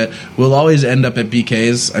O'Brien's for a bit. We'll always end up at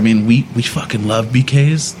BK's. I mean, we fucking love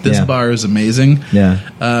BK's. This bar is amazing. Yeah.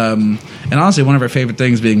 And honestly, one of our favorite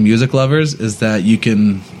things, being music lovers, is that you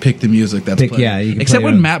can pick the music that's playing. Yeah, you can except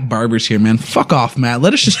when Matt Barber's here, man. Fuck off, Matt.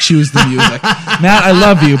 Let us just choose the music. Matt, I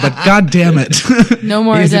love you, but god damn it. No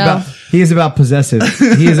more Adele. He is about possessive.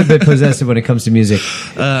 He is a bit possessive when it comes to music.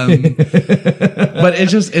 But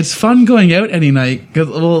it's fun going out any night.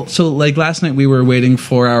 So last night we were waiting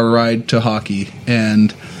for our ride to hockey,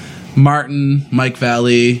 and Martin, Mike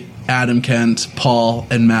Valley, Adam, Kent, Paul,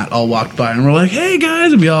 and Matt all walked by, and we're like, "Hey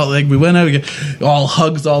guys!" And we went out, all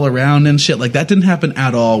hugs all around and shit. Like that didn't happen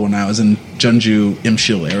at all when I was in Jeonju,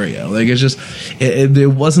 Imshil area. Like it's just, it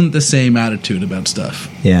wasn't the same attitude about stuff.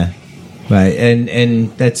 Yeah, right, and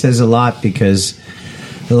that says a lot because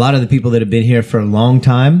a lot of the people that have been here for a long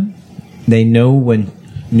time, they know when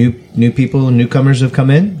new people, newcomers have come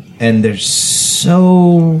in, and they're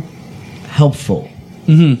so helpful.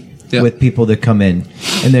 Mm-hmm. Yep. With people that come in,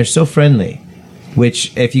 and they're so friendly,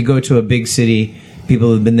 which if you go to a big city, people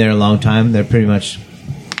who've been there a long time, they're pretty much,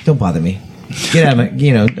 don't bother me, get out of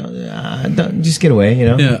my, don't, just get away,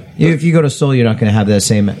 Yeah. If you go to Seoul, you're not going to have that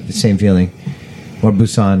same feeling, or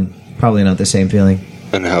Busan, probably not the same feeling.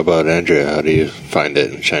 And how about Andrea? How do you find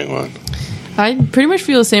it in Changwon? I pretty much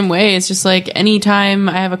feel the same way. It's just like anytime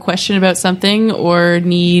I have a question about something or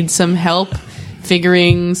need some help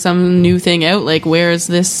figuring some new thing out, like where is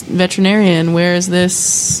this veterinarian, where is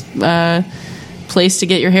this place to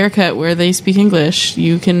get your haircut where they speak English,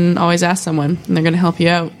 you can always ask someone and they're going to help you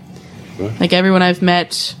out. Sure. Like everyone I've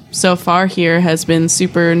met so far here has been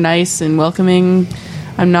super nice and welcoming.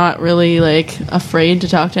 I'm not really like afraid to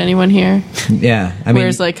talk to anyone here. Yeah, I mean,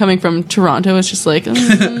 whereas like coming from Toronto, it's just like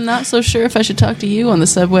I'm not so sure if I should talk to you on the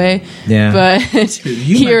subway. Yeah, but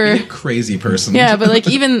you here, might be a crazy person. Yeah, but like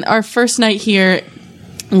even our first night here,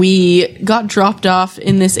 we got dropped off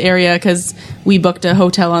in this area because we booked a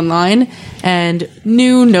hotel online and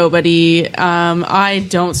knew nobody. I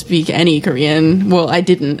don't speak any Korean. Well, I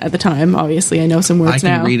didn't at the time. Obviously, I know some words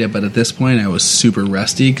now. I can read it, but at this point, I was super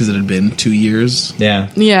rusty because it had been 2 years.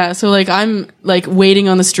 Yeah, so like I'm like waiting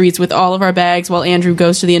on the streets with all of our bags while Andrew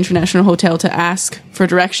goes to the International Hotel to ask for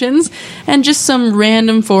directions, and just some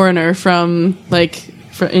random foreigner from like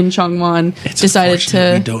in Changwon decided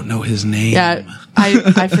to. We don't know his name. Yeah,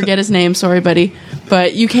 I forget his name. Sorry, buddy.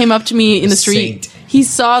 But you came up to me in the street. Saint. He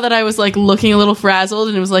saw that I was like looking a little frazzled,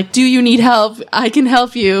 and it was like, "Do you need help? I can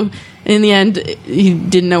help you." And in the end, he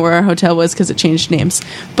didn't know where our hotel was because it changed names.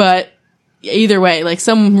 But either way, like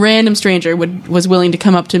some random stranger was willing to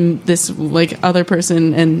come up to this like other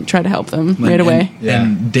person and try to help them right away.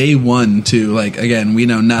 And day one too. Like again, we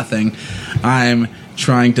know nothing. I'm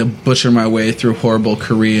trying to butcher my way through horrible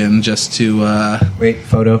Korean just to wait,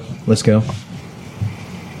 photo, let's go.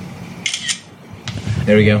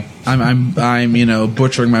 There we go. I'm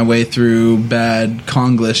butchering my way through bad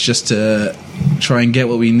Konglish just to try and get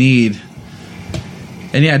what we need.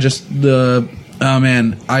 And yeah, just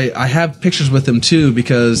I have pictures with him too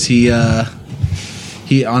because he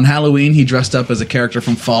on Halloween he dressed up as a character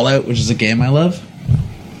from Fallout, which is a game I love.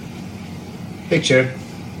 Picture.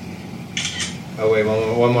 Oh wait,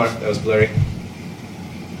 one more. That was blurry.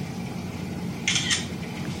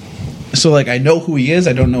 So like I know who he is,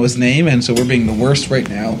 I don't know his name, and so we're being the worst right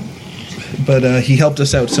now. But he helped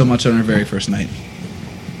us out so much on our very first night.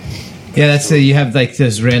 Yeah, that's you have like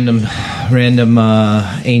those random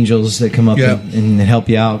angels that come up and help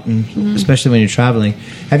you out, and especially when you're traveling.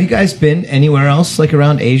 Have you guys been anywhere else like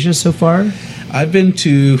around Asia so far? I've been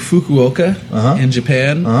to Fukuoka in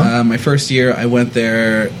Japan. My first year, I went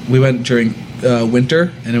there. We went during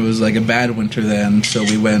winter, and it was like a bad winter then, so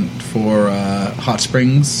we went for a hot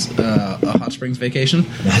springs vacation.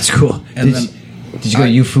 That's cool. And did you go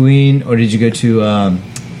to Yufuin, or did you go to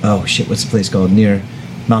what's the place called near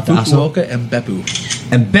Mount Aso? Fukuoka and Beppu.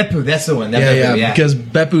 And Beppu, that's the one. Yeah, because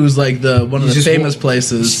Beppu's like one of the famous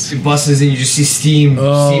places. Buses and you just see steam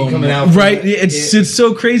coming out. Right, it's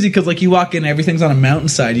so crazy because like you walk in, everything's on a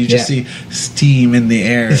mountainside. You just see steam in the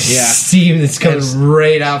air. Yeah, steam that's coming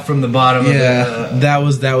right out from the bottom. Yeah, that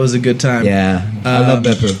was a good time. Yeah, I love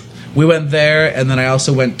Beppu. We went there, and then I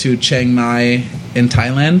also went to Chiang Mai in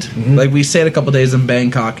Thailand. Mm-hmm. Like we stayed a couple days in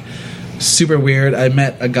Bangkok. Super weird. I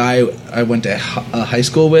met a guy I went to high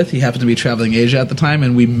school with. He happened to be traveling Asia at the time,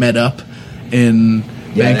 and we met up in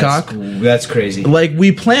Bangkok. That's crazy. Like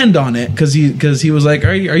we planned on it because he was like,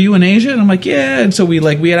 "Are you in Asia?" And I'm like, "Yeah." And so we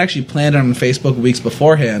had actually planned on Facebook weeks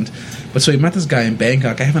beforehand. But so we met this guy in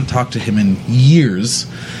Bangkok. I haven't talked to him in years.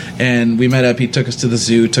 And we met up. He took us to the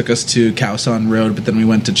zoo, took us to Khao San Road, but then we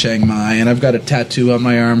went to Chiang Mai. And I've got a tattoo on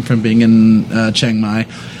my arm from being in Chiang Mai.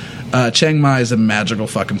 Chiang Mai is a magical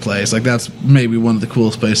fucking place. Like that's maybe one of the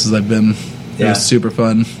coolest places I've been. It was super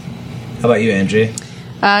fun. How about you, Andrea?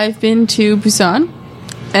 I've been to Busan,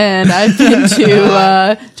 and I've been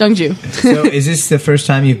to Jeonju. So is this the first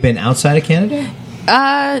time you've been outside of Canada?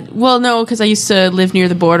 Well, no, because I used to live near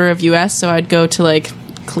the border of U.S., so I'd go to like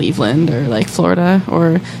Cleveland or like Florida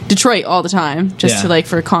or Detroit all the time, just to like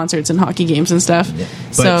for concerts and hockey games and stuff. Yeah.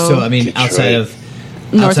 So I mean, Detroit. outside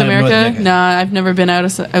of North America? No, I've never been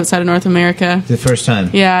outside of North America. The first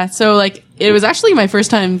time. Yeah, so like it was actually my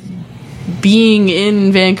first time being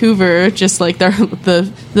in Vancouver, just like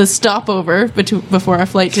the stopover before our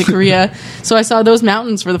flight to Korea. So I saw those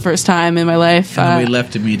mountains for the first time in my life. And we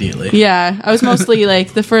left immediately. Yeah, I was mostly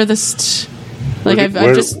like the furthest. Like I've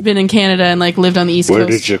just been in Canada and like lived on the East Coast. Where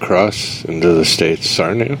did you cross into the States?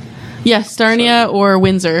 Sarnia? Yeah, Sarnia or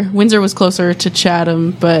Windsor. Windsor was closer to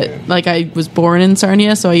Chatham, but like I was born in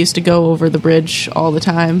Sarnia, so I used to go over the bridge all the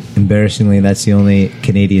time. Embarrassingly, that's the only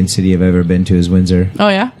Canadian city I've ever been to is Windsor. Oh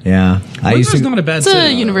yeah, Yeah, Windsor's not a bad it's city. a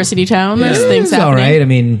university town. There's things it's all happening. right. I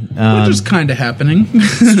mean, Winter's kind of happening.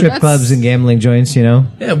 strip clubs and gambling joints. You know,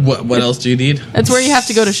 Yeah, what else do you need? That's where you have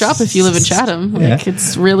to go to shop if you live in Chatham. Like Yeah.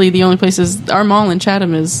 it's really the only places. Our mall in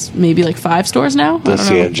Chatham is maybe like 5 stores now. That's I the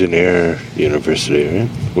don't know. engineer university, right?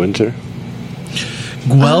 Windsor?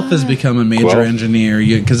 Guelph has become a major Guelph? engineer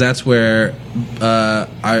because that's where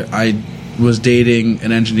I was dating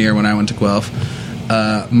an engineer when I went to Guelph.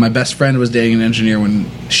 My best friend was dating an engineer when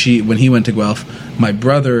he went to Guelph. My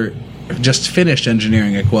brother just finished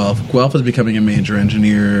engineering at Guelph. Guelph is becoming a major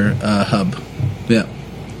engineer hub. Yeah.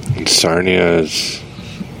 And Sarnia is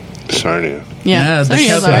Sarnia. Yeah, Yeah, the Sarnia's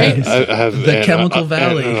Chevy- all right. I have The Chemical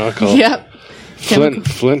Valley. Yep.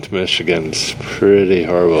 Flint, Michigan's pretty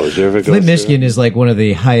horrible. Did you ever go Flint, through? Michigan is like one of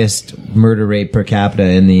the highest murder rate per capita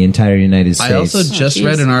in the entire United States. I also just geez.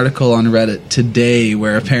 read an article on Reddit today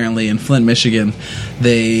where apparently in Flint, Michigan,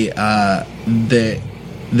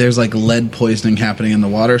 there's like lead poisoning happening in the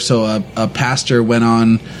water. So a pastor went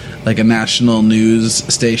on like a national news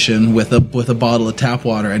station with a bottle of tap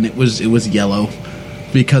water, and it was yellow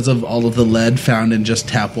because of all of the lead found in just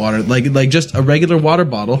tap water, like just a regular water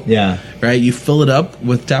bottle. Yeah. Right. You fill it up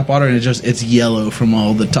with tap water, and it's yellow from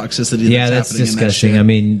all the toxicity. Yeah, that's happening disgusting. In that shit. I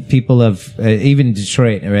mean, people have even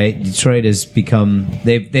Detroit, right? Detroit has become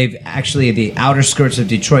they've actually the outer skirts of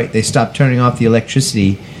Detroit. They stopped turning off the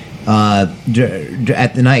electricity at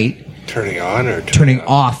the night, Turning on or turning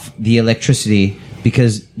off the electricity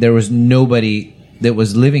because there was nobody that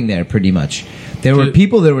was living there. Pretty much, there were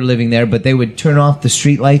people that were living there, but they would turn off the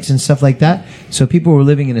street lights and stuff like that. So people were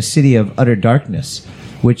living in a city of utter darkness.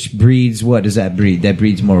 Which breeds, what does that breed? That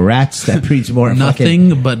breeds more rats. That breeds more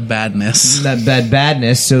nothing but badness. that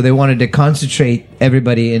badness. So they wanted to concentrate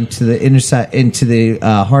everybody into the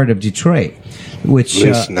heart of Detroit, which At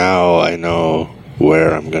least now I know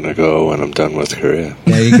where I'm going to go when I'm done with Korea.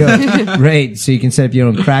 there you go. Right. So you can set up your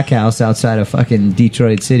own crack house outside of fucking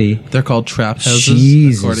Detroit City. They're called trap houses,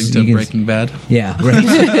 Jesus, according you to can- Breaking Bad. Yeah,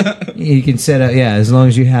 right. You can set up, as long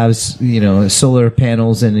as you have, solar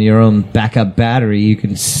panels and your own backup battery, you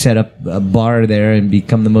can set up a bar there and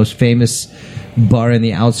become the most famous bar in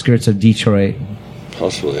the outskirts of Detroit.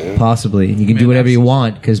 Possibly, yeah. Possibly. You can do whatever you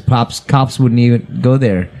want because cops wouldn't even go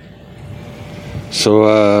there.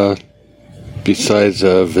 So, besides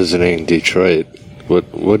visiting Detroit,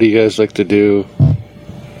 what do you guys like to do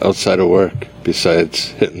outside of work besides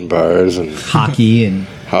hitting bars and Hockey and...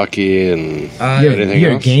 hockey and You're, anything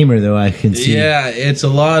you're a else? gamer, though, I can see. Yeah, it's a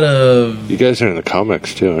lot of You guys are in the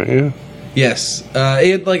comics too, aren't you? yes.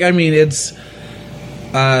 It's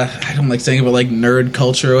I don't like saying it, but like nerd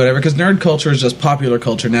culture or whatever, because nerd culture is just popular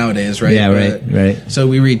culture nowadays, right? Yeah, But- right. So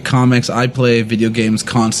we read comics. I play video games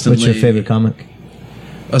constantly. What's your favorite comic?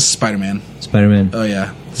 Spider-Man. Spider-Man. Oh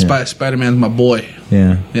yeah, Spider-Man's my boy.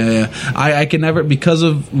 Yeah. Yeah. I can never, because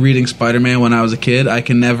of reading Spider-Man when I was a kid, I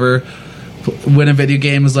can never, when a video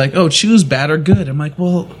game is like, oh, choose bad or good. I'm like,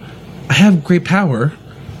 well, I have great power,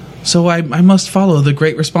 so I must follow the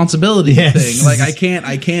great responsibility Yes. thing. Like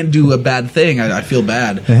I can't do a bad thing. I feel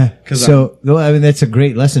bad. That's a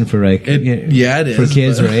great lesson for it is, for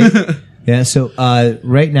kids, but- right? Yeah. So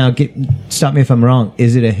right now, stop me if I'm wrong.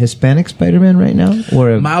 Is it a Hispanic Spider-Man right now,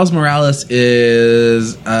 or a Miles Morales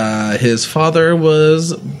is his father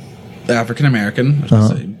was African American, I was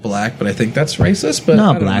gonna say black, but I think that's racist. But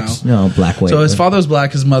I don't know. black white. So his father was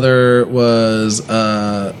black, his mother was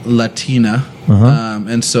Latina,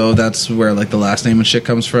 and so that's where like the last name and shit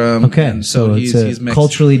comes from. Okay, and so he's it's a mixed.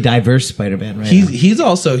 culturally diverse Spider-Man, right?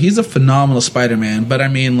 He's a phenomenal Spider-Man. But I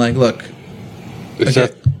mean, like, look, Is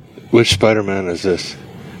Okay. which Spider-Man is this?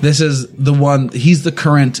 this is the one. He's the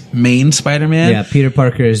current main Spider-Man. Yeah, Peter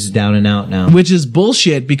Parker is down and out now. Which is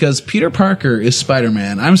bullshit because Peter Parker is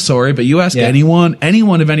Spider-Man. I'm sorry, but you ask Yeah. anyone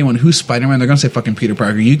who's Spider-Man, they're going to say fucking Peter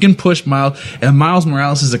Parker. You can push Miles, and Miles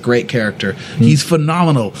Morales is a great character. He's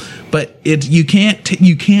phenomenal, but you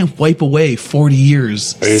can't wipe away 40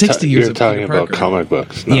 years, Are you 60 years You're of talking Peter about Parker. comic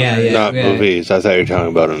books, not, Yeah, not yeah. movies. I thought you were talking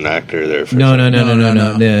about an actor there. For No.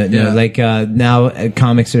 No. Yeah. Like now,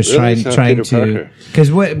 comics are Really? It's not trying Peter to Parker. because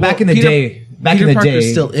back in the Peter- day, back Peter in the Parker's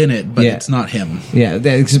day, still in it, but Yeah. it's not him. yeah,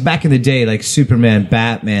 because back in the day, like Superman,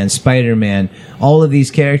 Batman, Spider-Man, all of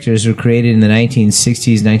these characters were created in the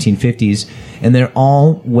 1960s, 1950s, and they're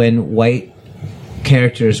all when white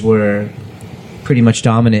characters were pretty much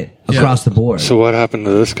dominant across the board. So what happened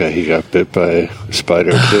to this guy? He got bit by a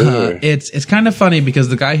spider too? Or? It's kind of funny because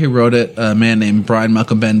the guy who wrote it, a man named Brian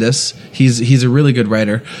Malcolm Bendis, he's a really good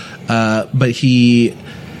writer, but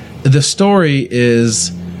the story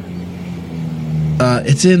is.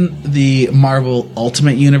 It's in the Marvel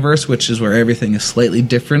Ultimate Universe, which is where everything is slightly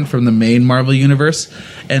different from the main Marvel Universe.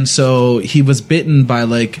 And so he was bitten by,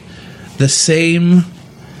 like, the same...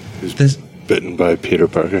 Bitten by Peter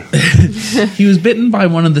Parker? He was bitten by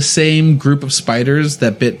one of the same group of spiders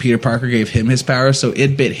that bit Peter Parker, gave him his powers. So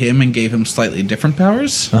it bit him and gave him slightly different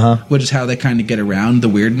powers, which is how they kind of get around the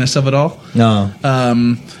weirdness of it all. No.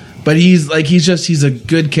 But he's a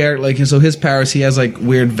good character. Like, so his powers, he has like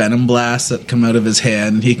weird venom blasts that come out of his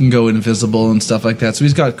hand. He can go invisible and stuff like that. So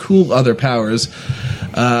he's got cool other powers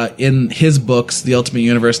in his books, the Ultimate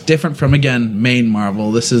Universe, different from, again, main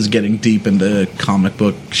Marvel. This is getting deep into comic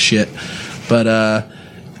book shit. But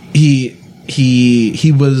he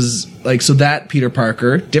was like, so that Peter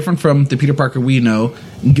Parker, different from the Peter Parker we know,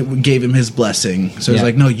 gave him his blessing. So he's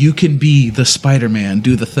like, no, you can be the Spider-Man,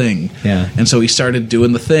 do the thing. Yeah. And so he started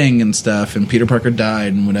doing the thing and stuff, and Peter Parker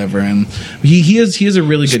died and whatever. And he is a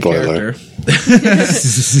really good Spoiler. character.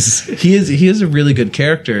 He is a really good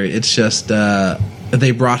character. It's just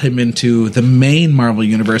they brought him into the main Marvel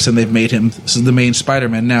universe, and they've made him the main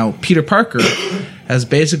Spider-Man. Now, Peter Parker has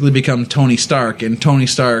basically become Tony Stark, and Tony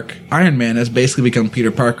Stark, Iron Man, has basically become Peter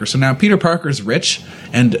Parker. So now Peter Parker's rich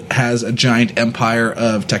and has a giant empire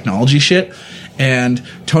of technology shit, and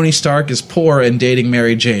Tony Stark is poor and dating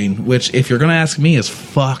Mary Jane, which, if you're going to ask me, is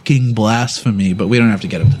fucking blasphemy, but we don't have to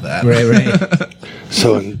get into that. Right.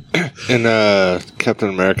 So in Captain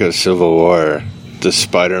America Civil War, the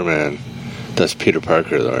Spider-Man, that's Peter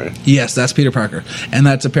Parker, though, right? Yes, that's Peter Parker. And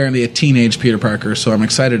that's apparently a teenage Peter Parker, so I'm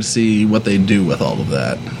excited to see what they do with all of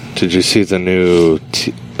that. Did you see the new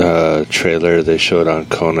trailer they showed on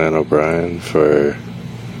Conan O'Brien for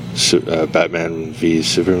Batman v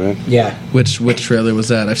Superman? Yeah. Which trailer was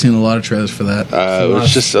that? I've seen a lot of trailers for that. It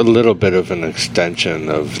was just a little bit of an extension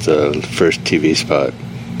of the first TV spot.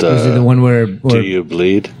 Was it the one where Do You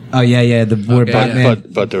Bleed? Oh yeah, where Batman.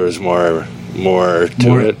 But there was more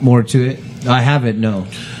to it. More to it. I haven't. No.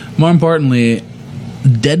 More importantly,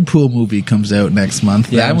 Deadpool movie comes out next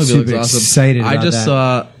month. Yeah, that I'm movie super looks awesome. excited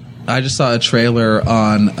about I just saw a trailer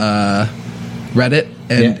on Reddit,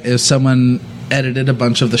 and if someone edited a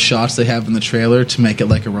bunch of the shots they have in the trailer to make it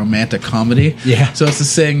like a romantic comedy. Yeah. So it's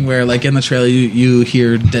this thing where, like, in the trailer you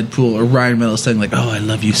hear Deadpool or Ryan Reynolds saying like, "Oh, I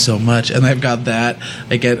love you so much," and they've got that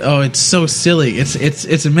again. Oh, it's so silly.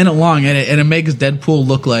 It's a minute long, and it makes Deadpool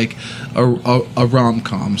look like a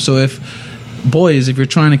rom-com. So if you're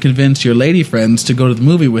trying to convince your lady friends to go to the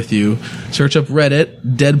movie with you, search up Reddit,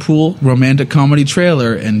 Deadpool romantic comedy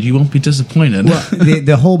trailer, and you won't be disappointed. Well,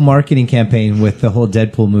 the whole marketing campaign with the whole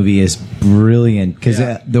Deadpool movie is brilliant, because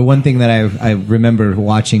the one thing that I remember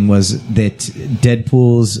watching was that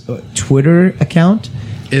Deadpool's Twitter account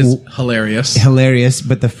is hilarious.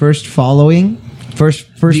 But the first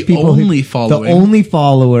the only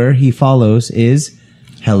follower he follows is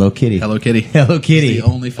Hello Kitty. Hello Kitty. Hello Kitty. The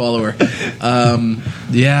only follower.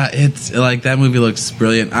 It's like, that movie looks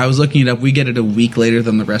brilliant. I was looking it up. We get it a week later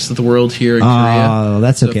than the rest of the world here in Korea. Oh,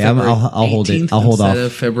 that's okay. I'll hold it. I'll hold off. Instead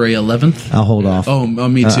of February 11th. I'll hold off. Oh,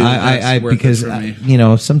 me too. I That's worth because it for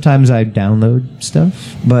me. sometimes I download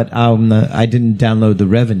stuff, but I didn't download The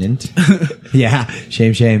Revenant. Yeah,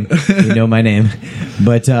 shame. You know my name.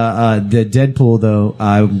 But the Deadpool, though,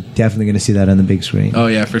 I'm definitely going to see that on the big screen. Oh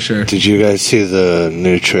yeah, for sure. Did you guys see the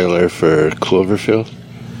new trailer for Cloverfield?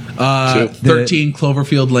 13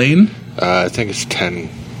 Cloverfield Lane. I think it's 10.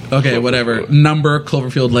 Okay, whatever. Number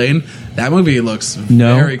Cloverfield Lane. That movie looks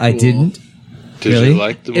very cool. I didn't. Did Really? you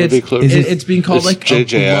like the movie Cloverfield? It's being called It's like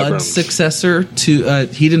J.J. a blood Abrams. successor to.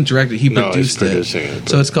 He didn't direct it. He No, he's produced it. producing it,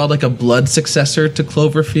 So but- it's called like a blood successor to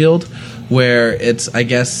Cloverfield, where it's, I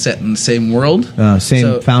guess, set in the same world. Same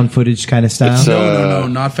So- found footage kind of style. It's, No,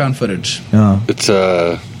 not found footage. Oh. It's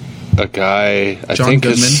a guy, I John think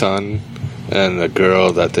Goodman. his son, and a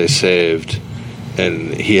girl that they saved,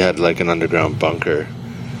 and he had like an underground bunker,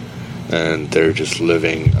 and they're just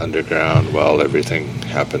living underground while everything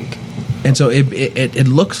happened. And so it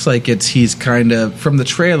looks like he's kind of, from the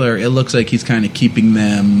trailer, it looks like he's kind of keeping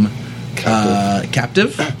them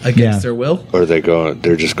captive against their will. Or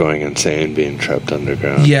they're just going insane being trapped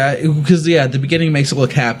underground. Yeah, because the beginning makes it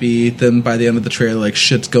look happy. Then by the end of the trailer, like,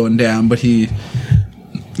 shit's going down. But he's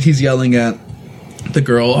yelling at the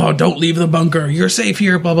girl, oh, don't leave the bunker. You're safe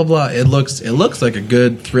here. Blah blah blah. It looks like a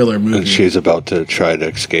good thriller movie. And she's about to try to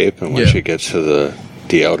escape, and when she gets to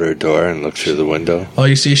the outer door and looks through the window, oh,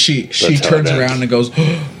 you see, she turns it around ends. and goes,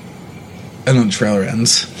 and then the trailer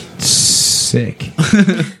ends. Sick.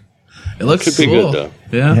 It looks Could be cool. good,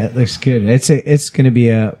 though. Yeah. That looks good. It's going to be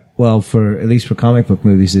for at least for comic book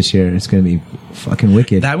movies this year, it's going to be fucking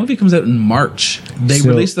wicked. That movie comes out in March. They So-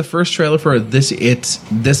 released the first trailer for this. It's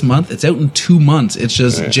this month. It's out in 2 months. It's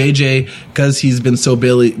just JJ, because he's been so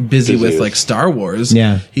busy with like Star Wars.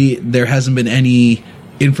 Yeah. There hasn't been any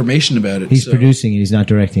information about it. He's so- producing it. He's not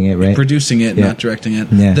directing it, right? producing it, Yeah. not directing it.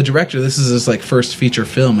 Yeah. The director. This is his like first feature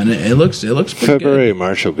film, and it looks pretty February,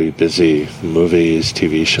 March will be busy. Movies,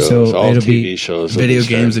 TV shows, So all it'll TV be shows. good. will be Video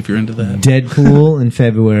starting. games, if you're into that. Deadpool in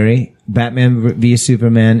February. Batman v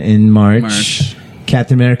Superman in March.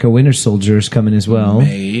 Captain America Winter Soldier is coming as well.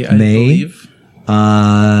 May, I believe.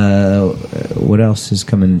 What else is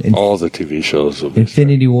coming? All the TV shows will be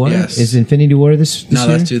Infinity War? Yes. Is Infinity War this No,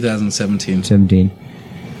 year? that's 2017. 17.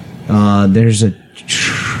 There's a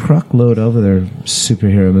truckload of other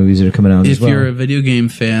superhero movies that are coming out If as well. you're a video game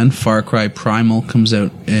fan, Far Cry Primal comes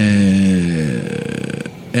out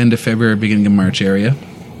end of February, beginning of March area.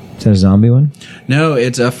 Is that a zombie one? No,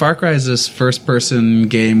 it's Far Cry is this first-person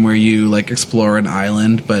game where you like explore an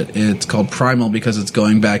island, but it's called Primal because it's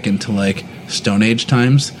going back into like Stone Age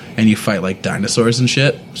times, and you fight like dinosaurs and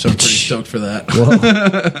shit. So I'm pretty stoked for that.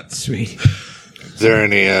 Whoa. Sweet. Is there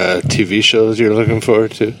any TV shows you're looking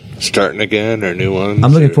forward to? Starting again or new ones?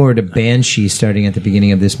 I'm looking or- forward to Banshee starting at the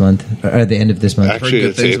beginning of this month, or at the end of this month. I've heard Actually, good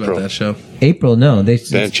it's things April. about that show. April? No,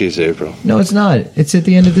 Banshee's April. no, it's not. It's at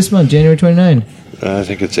the end of this month, January 29. I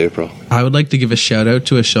think it's April. I would like to give a shout out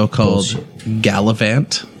to a show called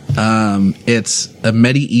Gallivant. It's a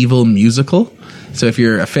medieval musical. So if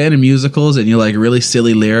you're a fan of musicals and you like really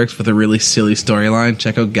silly lyrics with a really silly storyline,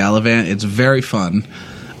 check out Gallivant. It's very fun.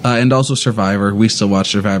 And also Survivor. We still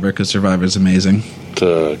watch Survivor because Survivor is amazing.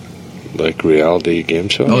 The like reality game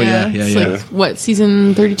show. Oh, yeah. It's like, what,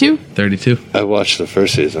 season 32? 32. I watched the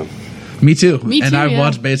first season. Me too. Me And too, I've yeah.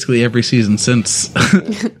 watched basically every season since.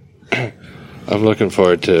 I'm looking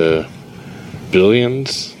forward to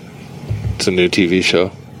Billions. It's a new TV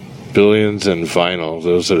show. Billions and Vinyl.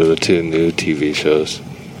 Those are the two new TV shows.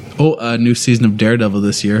 a new season of Daredevil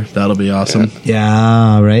this year. That'll be awesome.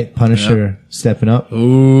 Yeah, right. Punisher stepping up.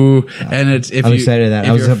 Ooh, and it's if I'm you, excited that. if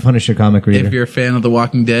I was you're- a Punisher comic reader. If you're a fan of The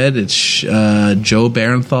Walking Dead, it's Joe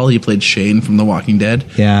Barenthal. He played Shane from The Walking Dead.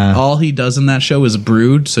 Yeah. All he does in that show is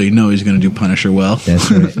brood, so you know he's going to do Punisher well. That's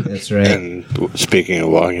right. That's right. And speaking of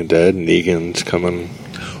Walking Dead, Negan's coming.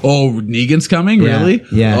 Oh, Negan's coming? Yeah, Really?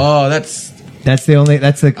 yeah. Oh, that's That's the only.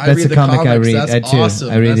 That's the. I That's read the comic I comics. read. That's I too. awesome.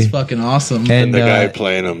 I read That's it. fucking awesome. And The guy uh,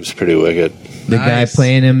 playing him's pretty wicked. the guy Nice.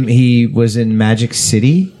 playing him, he was in Magic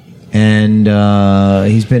City, and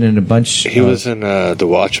he's been in a bunch. He was in The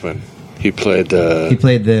Watchmen. He played He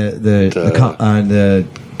played the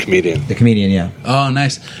comedian. comedian. Yeah. Oh,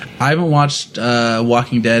 nice. I haven't watched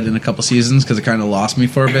Walking Dead in a couple seasons because it kind of lost me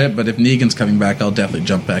for a bit, but if Negan's coming back, I'll definitely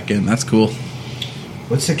jump back in. That's cool.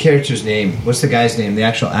 What's the character's name? What's the guy's name? The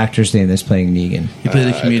actual actor's name that's playing Negan. He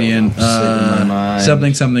played a comedian. Slipping my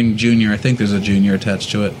mind. Something Junior. I think there's a Junior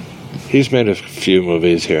attached to it. He's made a few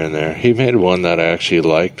movies here and there. He made one that I actually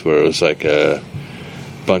liked where it was like a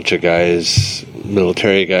bunch of guys,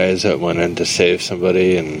 military guys that went in to save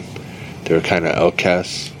somebody and they were kind of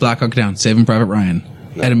outcasts. Black Hawk Down, Saving Private Ryan,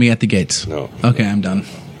 No. Enemy at the Gates. No. Okay, I'm done.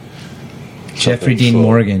 Jeffrey Dean Full.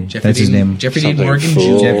 Morgan. That's his name. Jeffrey Dean Something Morgan.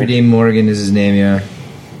 Full. Jr. Jeffrey Dean Morgan is his name. Yeah.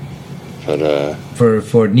 But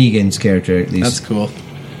For Negan's character at least. That's cool.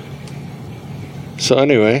 so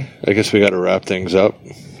anyway, I guess we got to wrap things up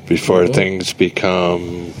before things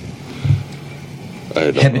become. I don't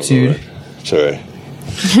know the Habitude. word. Sorry.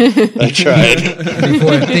 I tried.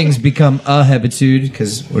 Before things become a habitude,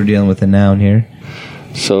 because we're dealing with a noun here.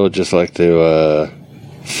 So just like to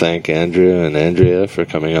thank Andrew and Andrea for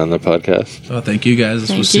coming on the podcast. Oh, thank you guys. This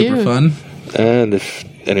Thank was super you. fun. And if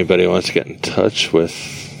anybody wants to get in touch with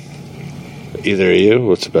either of you,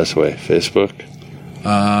 what's the best way? Facebook?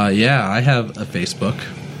 Yeah, I have a Facebook.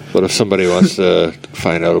 What if somebody wants to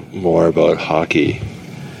find out more about hockey?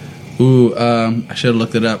 Ooh, I should have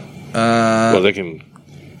looked it up. Well, they can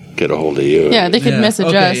get a hold of you. Yeah, they could Yeah, message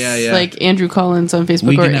okay, us, yeah. like Andrew Collins on Facebook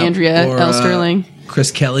We or can help. Andrea Or, L. Sterling.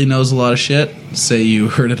 Chris Kelly knows a lot of shit. Say you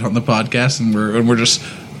heard it on the podcast, and we're just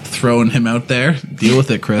throwing him out there. Deal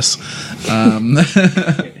with it, Chris.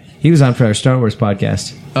 He was on for our Star Wars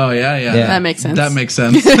podcast. Oh yeah. Yeah. That makes sense. That makes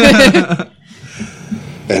sense.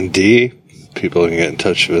 And D, people can get in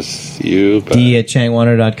touch with you. D at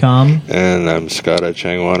changwaner.com. And I'm Scott at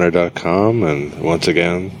changwaner.com. And once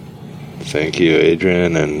again, thank you,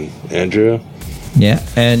 Adrian and Andrew. Yeah,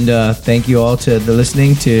 and thank you all to the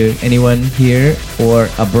listening, to anyone here or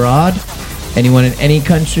abroad, anyone in any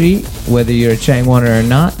country, whether you're a Changwaner or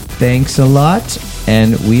not. Thanks a lot,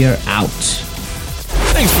 and we are out.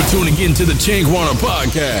 Thanks for tuning in to the Changwaner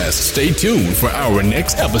Podcast. Stay tuned for our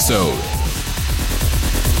next episode.